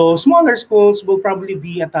 So smaller schools will probably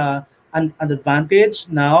be at an advantage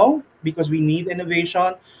now because we need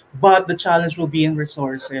innovation, but the challenge will be in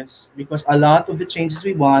resources because a lot of the changes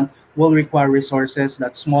we want will require resources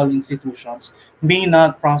that small institutions may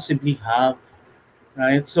not possibly have,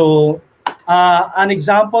 right? So, an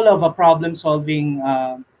example of a problem-solving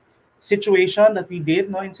situation that we did,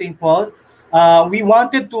 no, in St. Paul, we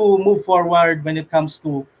wanted to move forward when it comes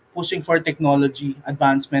to pushing for technology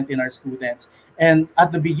advancement in our students. And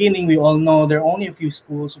at the beginning, we all know there are only a few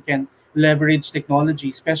schools who can leverage technology,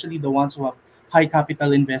 especially the ones who have high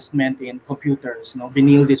capital investment in computers. No,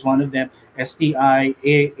 Benilde is one of them. STI,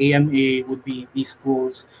 AMA would be these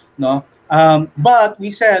schools. No, but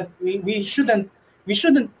we said we shouldn't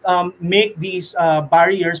make these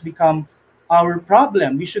barriers become our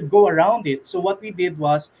problem. We should go around it. So what we did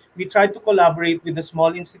was we tried to collaborate with a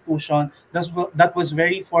small institution that was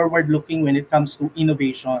very forward looking when it comes to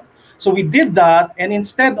innovation. So we did that, and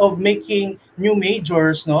instead of making new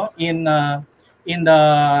majors, no, in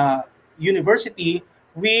the university,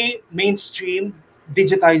 we mainstream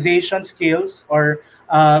digitization skills or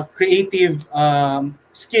creative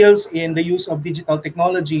skills in the use of digital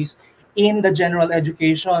technologies in the general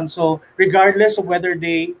education. So regardless of whether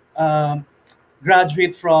they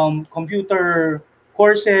graduate from computer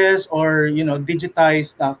courses or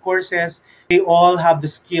digitized courses, they all have the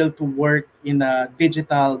skill to work in a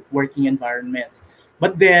digital working environment.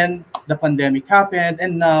 But then the pandemic happened,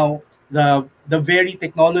 and now the very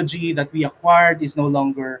technology that we acquired is no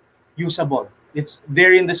longer usable. It's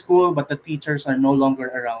there in the school, but the teachers are no longer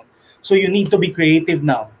around. So you need to be creative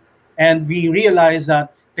now. And we realize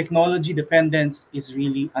that technology dependence is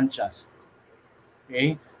really unjust.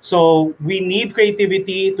 Okay? So we need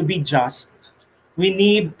creativity to be just. We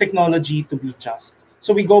need technology to be just.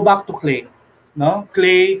 So we go back to clay. No?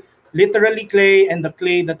 Clay, literally clay, and the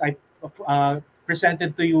clay that I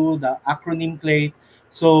presented to you, the acronym clay.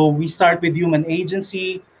 So we start with human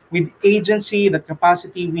agency. With agency, that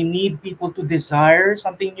capacity, we need people to desire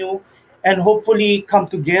something new and hopefully come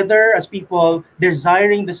together as people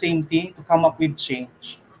desiring the same thing to come up with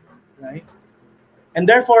change. Right? And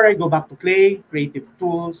therefore, I go back to Clay, creative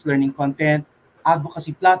tools, learning content,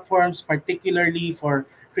 advocacy platforms, particularly for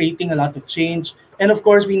creating a lot of change. And of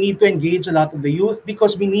course, we need to engage a lot of the youth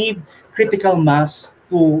because we need critical mass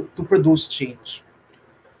to produce change.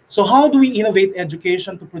 So how do we innovate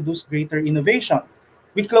education to produce greater innovation?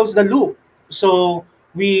 We close the loop. So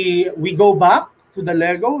we go back to the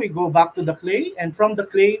Lego, we go back to the clay, and from the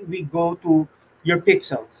clay we go to your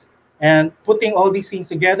pixels. And putting all these things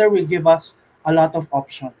together will give us a lot of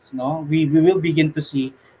options. No, we will begin to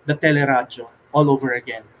see the teleradio all over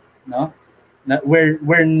again. No,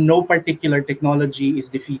 where no particular technology is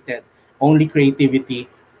defeated, only creativity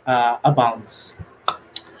abounds.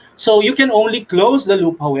 So you can only close the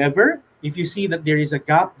loop, however, if you see that there is a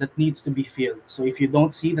gap that needs to be filled. So if you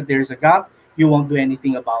don't see that there is a gap, you won't do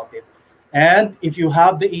anything about it. And if you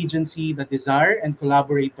have the agency, the desire, and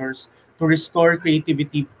collaborators to restore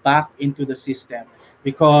creativity back into the system,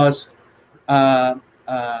 because uh,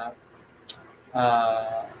 uh,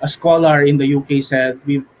 a scholar in the UK said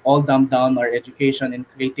we've all dumbed down our education and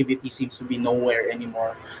creativity seems to be nowhere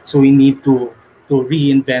anymore. So we need to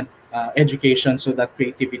reinvent education so that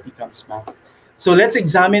creativity comes back. So let's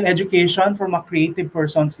examine education from a creative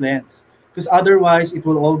person's lens, because otherwise it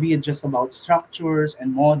will all be just about structures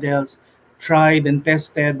and models, tried and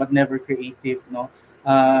tested but never creative. No,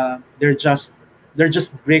 they're just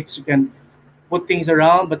bricks. You can put things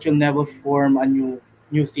around, but you'll never form a new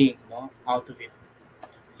thing, no, out of it.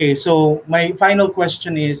 Okay, so my final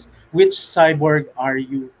question is, which cyborg are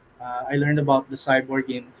you? I learned about the cyborg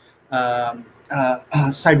in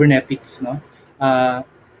cybernetics. No, uh,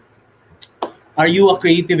 are you a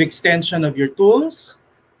creative extension of your tools,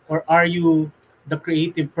 or are you the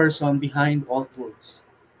creative person behind all tools?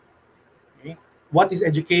 Okay, what is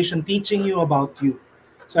education teaching you about you?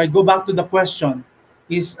 So I go back to the question: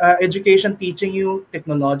 is education teaching you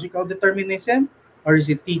technological determinism, or is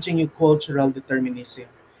it teaching you cultural determinism?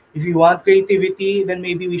 If you want creativity, then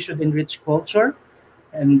maybe we should enrich culture,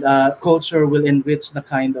 and culture will enrich the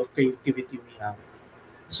kind of creativity we have.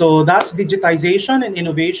 So that's digitization and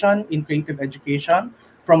innovation in creative education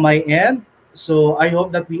from my end. So I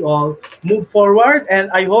hope that we all move forward,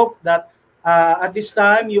 and I hope that at this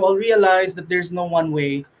time you all realize that there's no one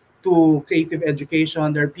way to creative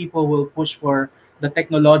education. There are people who will push for the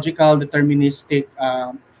technological, deterministic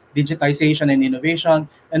digitization and innovation,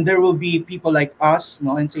 and there will be people like us,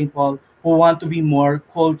 no, in St. Paul, who want to be more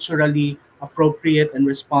culturally appropriate and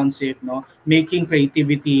responsive, no, making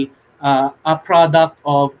creativity a product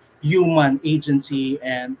of human agency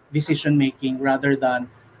and decision making rather than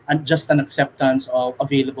just an acceptance of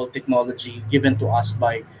available technology given to us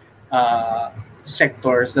by uh,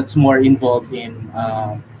 sectors that's more involved in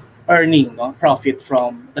earning, no, profit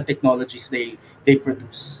from the technologies they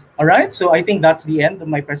produce. All right, so I think that's the end of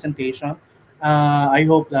my presentation. I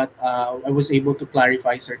hope that I was able to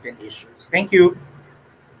clarify certain issues. Thank you.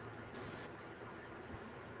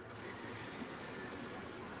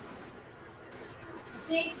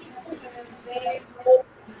 Thank you for a very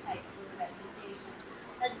insightful presentation.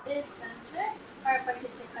 At this juncture, our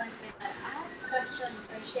participants may now ask questions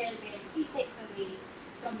or share their key takeaways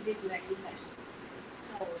from this learning session.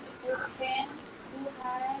 So, who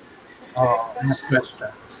has the first Next question?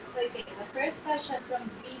 question. Okay, the first question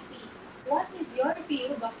from VP. What is your view,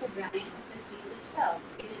 Dr. Brian, of the K to 12?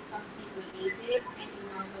 Is it something creative and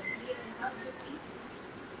innovative? And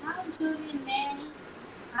how do we marry,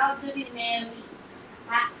 how do we marry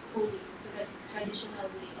hack schooling to the traditional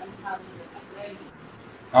way on how we look at learning?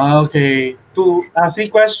 Okay, three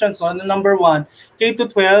questions on the number one. K to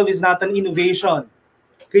 12 is not an innovation.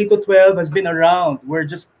 K to 12 has been around. We're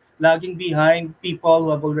just lagging behind people who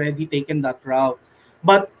have already taken that route.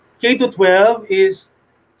 But K to 12 is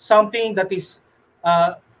something that is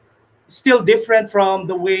uh, still different from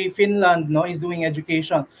the way Finland, no, is doing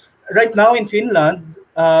education. Right now in Finland,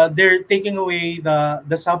 they're taking away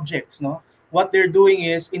the subjects. No, what they're doing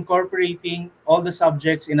is incorporating all the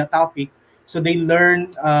subjects in a topic. So they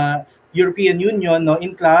learn European Union, no,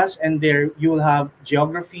 in class, and there you will have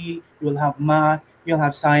geography, you will have math, you'll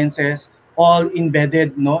have sciences, all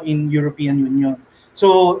embedded, no, in European Union.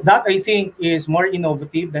 So that I think is more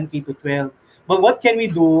innovative than K to 12. But what can we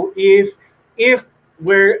do if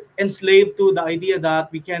we're enslaved to the idea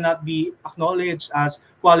that we cannot be acknowledged as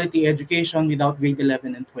quality education without grade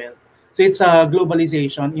 11 and 12. So it's a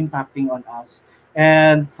globalization impacting on us.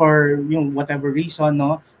 And for whatever reason,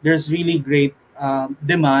 no, there's really great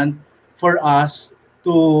demand for us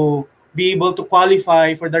to be able to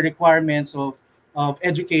qualify for the requirements of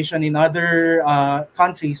education in other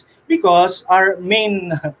countries because our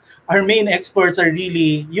main our main experts are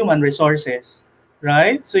really human resources,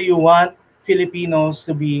 right? So you want Filipinos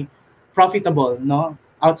to be profitable, no?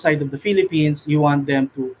 Outside of the Philippines, you want them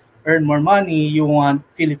to earn more money. You want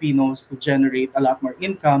Filipinos to generate a lot more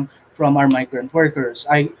income from our migrant workers.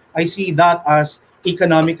 I see that as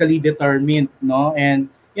economically determined, no? And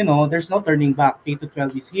there's no turning back. K to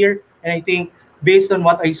 12 is here, and I think based on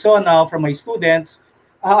what I saw now from my students,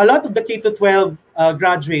 a lot of the K to 12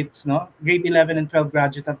 graduates, no, grade 11 and 12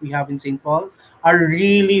 graduates that we have in St. Paul are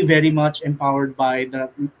really very much empowered by the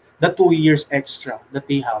 2 years extra that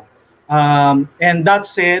they have. And that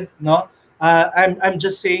said, no, I'm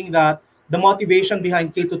just saying that the motivation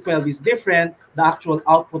behind K to 12 is different. The actual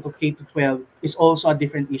output of K to 12 is also a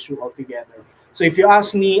different issue altogether. So if you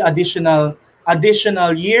ask me, additional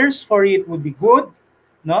years for it would be good,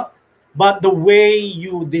 no, but the way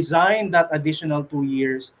you design that additional 2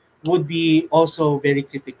 years would be also very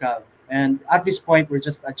critical. And at this point, we're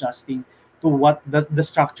just adjusting to what the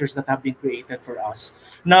structures that have been created for us.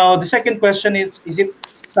 Now, the second question is it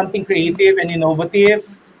something creative and innovative?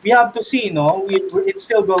 We have to see, no? It's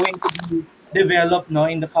still going to be developed, no,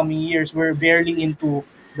 in the coming years. We're barely into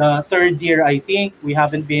the third year, I think. We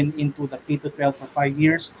haven't been into the K to 12 for 5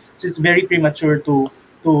 years. So it's very premature to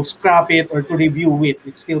scrap it or to review it.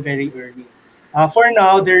 It's still very early. For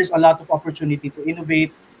now, there's a lot of opportunity to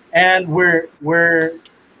innovate, and we're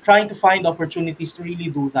trying to find opportunities to really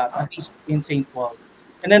do that, at least in St. Paul.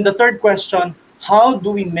 And then the third question, how do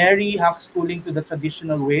we marry hack schooling to the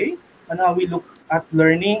traditional way and how we look at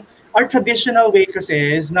learning? Our traditional way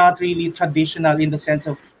kasi is not really traditional in the sense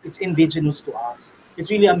of it's indigenous to us. It's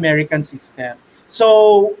really American system.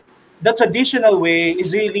 So the traditional way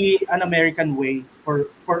is really an American way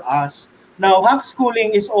for us. Now, hack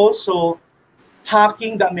schooling is also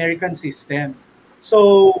hacking the American system.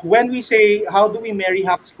 So when we say how do we marry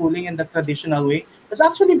hack schooling in the traditional way, it's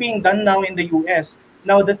actually being done now in the US.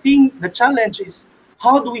 Now the challenge is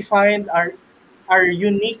how do we find our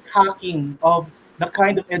unique hacking of the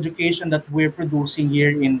kind of education that we're producing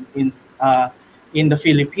here in the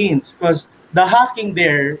Philippines, because the hacking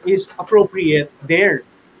there is appropriate there.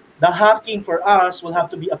 The hacking for us will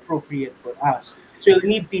have to be appropriate for us. So you'll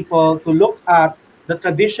need people to look at the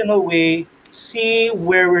traditional way, see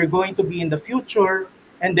where we're going to be in the future,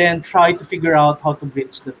 and then try to figure out how to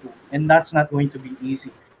bridge the two. And that's not going to be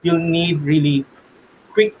easy. You'll need really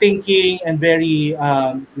quick thinking and very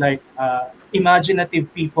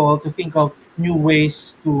imaginative people to think of new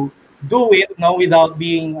ways to do it, no, without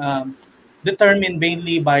being determined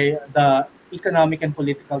mainly by the economic and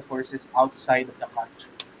political forces outside of the country.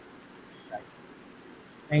 Right.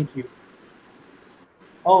 Thank you.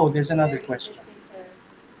 Oh, there's another Very question. interesting, sir.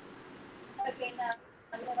 Okay, now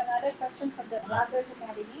we have another question from the Bloggers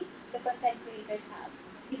Academy, the content creators have.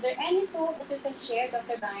 Is there any tool that you can share,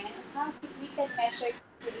 Dr. Brian, on how we can measure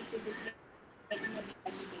creativity and innovation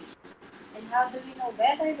education? And how do we know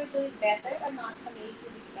whether we're doing better or not from a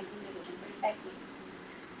creativity and innovation perspective?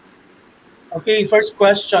 Okay, first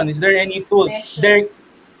question. Is there any tool? Measure, There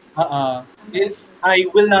a uh, measure. it, I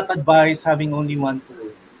will not advise having only one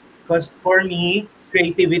tool. Because for me,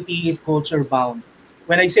 creativity is culture bound.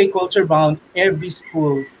 When I say culture bound, every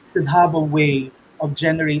school should have a way of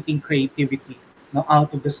generating creativity, no,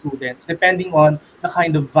 out of the students, depending on the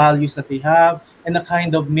kind of values that they have and the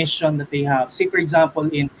kind of mission that they have. Say, for example,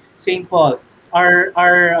 in St. Paul, our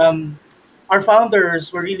our um, our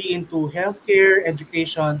founders were really into healthcare,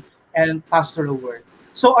 education, and pastoral work.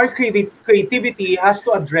 So our creativity has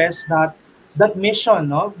to address that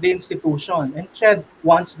mission of the institution, and Ched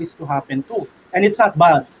wants this to happen too. And it's not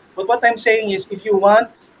bad. But what I'm saying is, if you want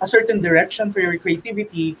a certain direction for your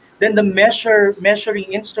creativity, then the measuring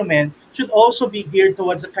instrument should also be geared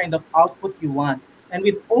towards the kind of output you want. And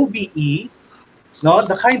with OBE, no,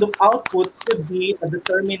 the kind of output should be a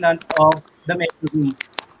determinant of the measuring.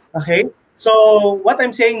 Okay? So what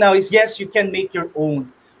I'm saying now is yes, you can make your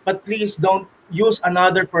own, but please don't use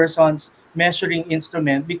another person's measuring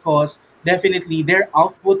instrument because definitely their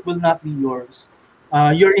output will not be yours.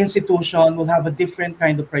 Your institution will have a different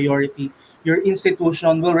kind of priority. Your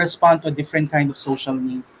institution will respond to a different kind of social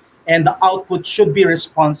need. And the output should be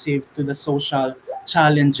responsive to the social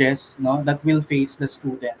challenges, no, that will face the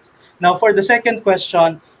students. Now, for the second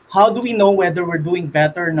question, how do we know whether we're doing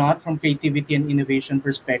better or not from creativity and innovation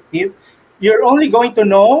perspective? You're only going to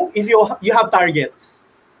know if you have targets,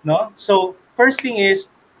 no? So first thing is,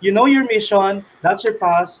 you know your mission, that's your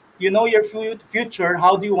past. You know your future.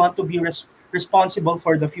 How do you want to be responsible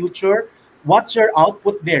for the future? What's your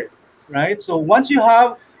output there, right? So once you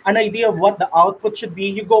have an idea of what the output should be,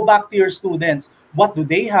 you go back to your students. What do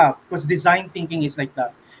they have? Because design thinking is like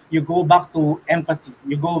that. You go back to empathy.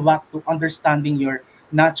 You go back to understanding your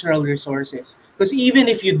natural resources. Because even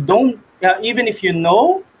if you don't, even if you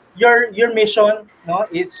know your mission, no,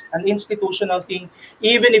 it's an institutional thing.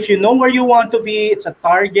 Even if you know where you want to be, it's a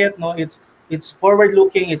target, no, it's forward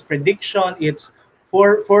looking, it's prediction, it's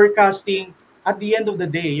forecasting. At the end of the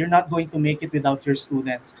day, you're not going to make it without your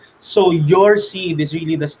students. So your seed is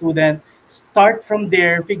really the student. Start from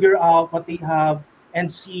there, figure out what they have,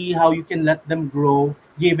 and see how you can let them grow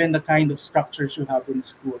given the kind of structures you have in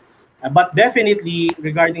school. But definitely,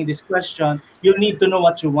 regarding this question, you'll need to know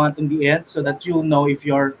what you want in the end so that you'll know if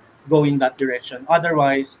you're going that direction.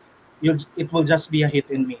 Otherwise, it will just be a hit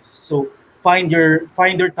and miss. So find your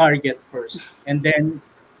target first, and then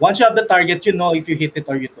once you have the target, you know if you hit it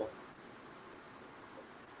or you don't.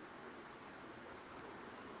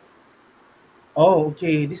 Oh,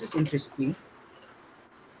 okay. This is interesting.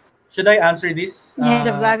 Should I answer this, Yeah,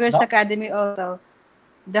 the Bloggers Doc? Academy also.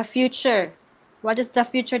 The future. What is the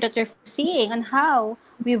future that you're foreseeing and how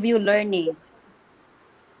we view learning?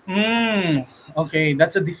 Okay,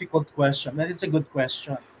 that's a difficult question. That is a good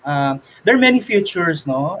question. There are many futures,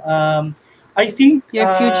 no? I think,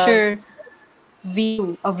 Your future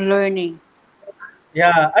view of learning.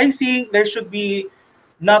 yeah, I think there should be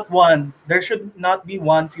not one. There should not be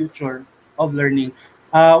one future of learning.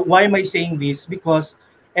 Why am I saying this? Because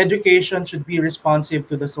education should be responsive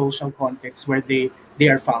to the social context where they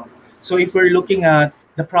are found. So if we're looking at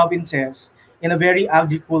the provinces in a very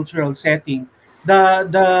agricultural setting,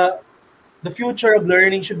 the the future of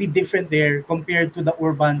learning should be different there compared to the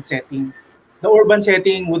urban setting. The urban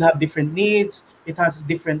setting would have different needs, it has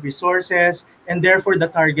different resources, and therefore the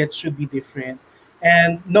targets should be different.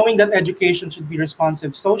 And knowing that education should be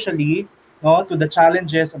responsive socially, no, to the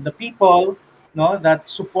challenges of the people, no, that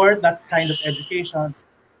support that kind of education,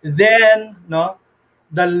 then, no,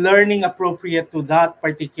 the learning appropriate to that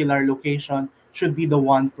particular location should be the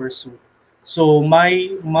one pursued. So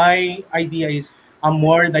my idea is a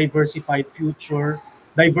more diversified futures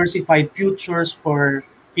for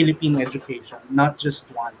Philippine education, not just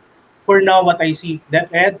one. For now, what I see,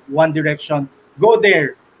 DepEd, one direction, go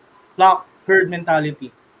there, flock herd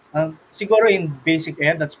mentality. Siguro in basic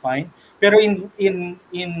ed, that's fine. Pero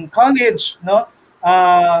in college, no,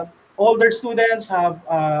 older students have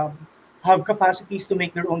capacities to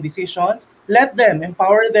make their own decisions. Let them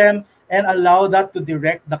empower them and allow that to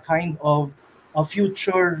direct the kind of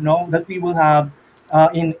future, no, that we will have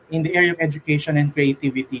in the area of education and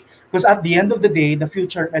creativity. Because at the end of the day, the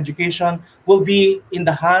future of education will be in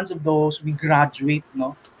the hands of those we graduate,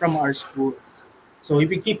 no, from our schools. So if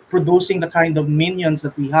we keep producing the kind of minions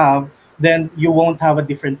that we have, then you won't have a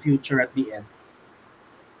different future at the end.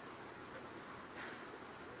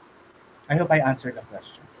 I hope I answered the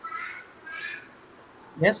question.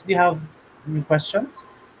 Yes, do you have any questions?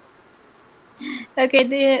 Okay,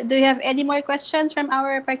 do you have any more questions from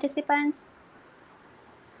our participants?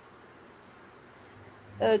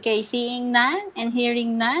 Okay, seeing none and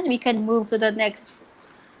hearing none, we can move to the next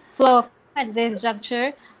flow of time at this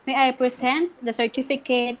juncture. May I present the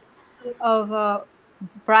certificate of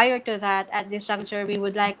prior to that, at this juncture, we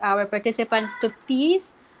would like our participants to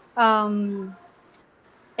please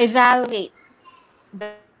evaluate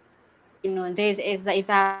the resource afternoon. This is the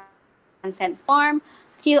evaluation consent form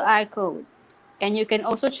QR code. And you can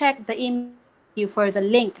also check the email I sent you for the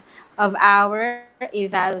link of our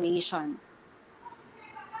evaluation.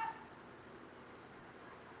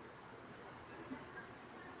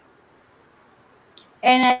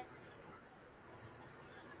 And at this point,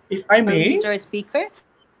 may I present to you If I our may, resource speaker who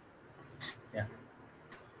yeah. will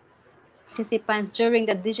guide our participants during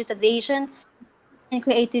the Digitization, Change, and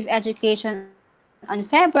Creative Education Assessment on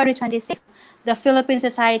February 26th, the Philippine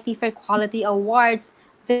Society for Quality Awards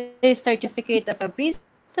this certificate of appreciation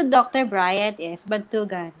to Dr. Bryant S.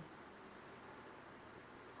 Bantugan.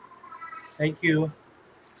 Thank you.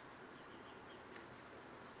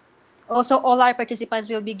 Also, all our participants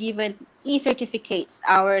will be given e-certificates.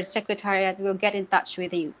 Our secretariat will get in touch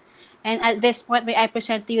with you. And at this point, may I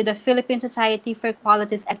present to you the Philippine Society for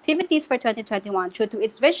Quality's activities for 2021. True to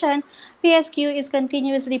its vision, PSQ is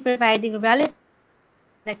continuously providing relevant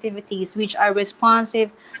training and activities which are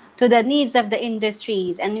responsive to the needs of the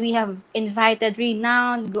industries. And we have invited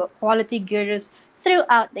renowned quality gurus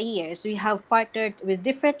throughout the years. We have partnered with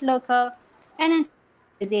different local and international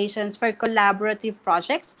organizations for collaborative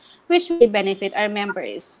projects which will greatly benefit our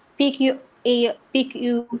members. PSQ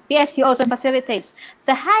also facilitates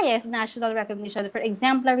the highest national recognition for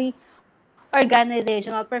exemplary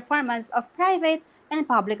organizational performance of private and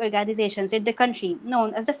public organizations in the country,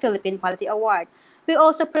 known as the Philippine Quality Award. We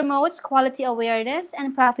also promotes quality awareness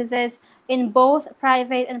and practices in both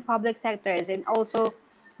private and public sectors, and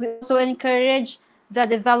we also encourage the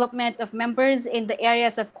development of members in the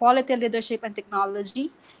areas of quality leadership and technology.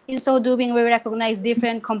 In so doing, we recognize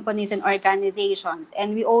different companies and organizations,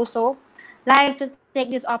 and we also like to take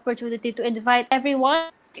this opportunity to invite everyone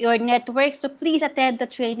to check your networks to please attend the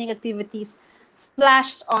training activities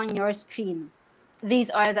flashed on your screen. These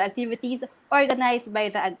are the activities organized by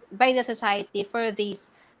the society for this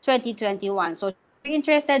 2021. So should you be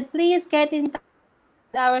interested, please get in touch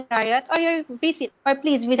with our secretariat or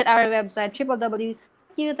please visit our website www.psq.org.ph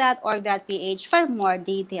for more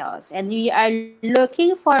details. And we are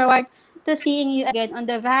looking forward to seeing you again on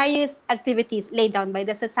the various activities laid down by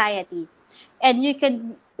the society. And you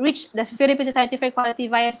can reach the Philippine Society for Quality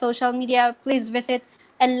via social media. Please visit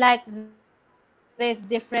and like these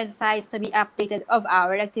different sites to be updated of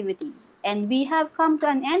our activities. And we have come to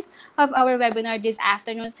an end of our webinar this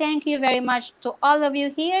afternoon. Thank you very much to all of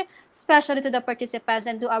you here, especially to the participants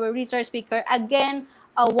and to our resource speaker. Again,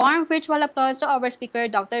 a warm virtual applause to our speaker,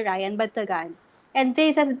 Dr. Ryan Bantagan. And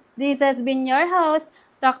this has been your host,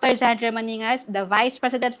 Dr. Sandra Maningas, the Vice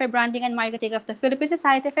President for Branding and Marketing of the Philippine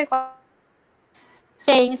Society for Quality,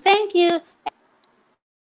 saying thank you and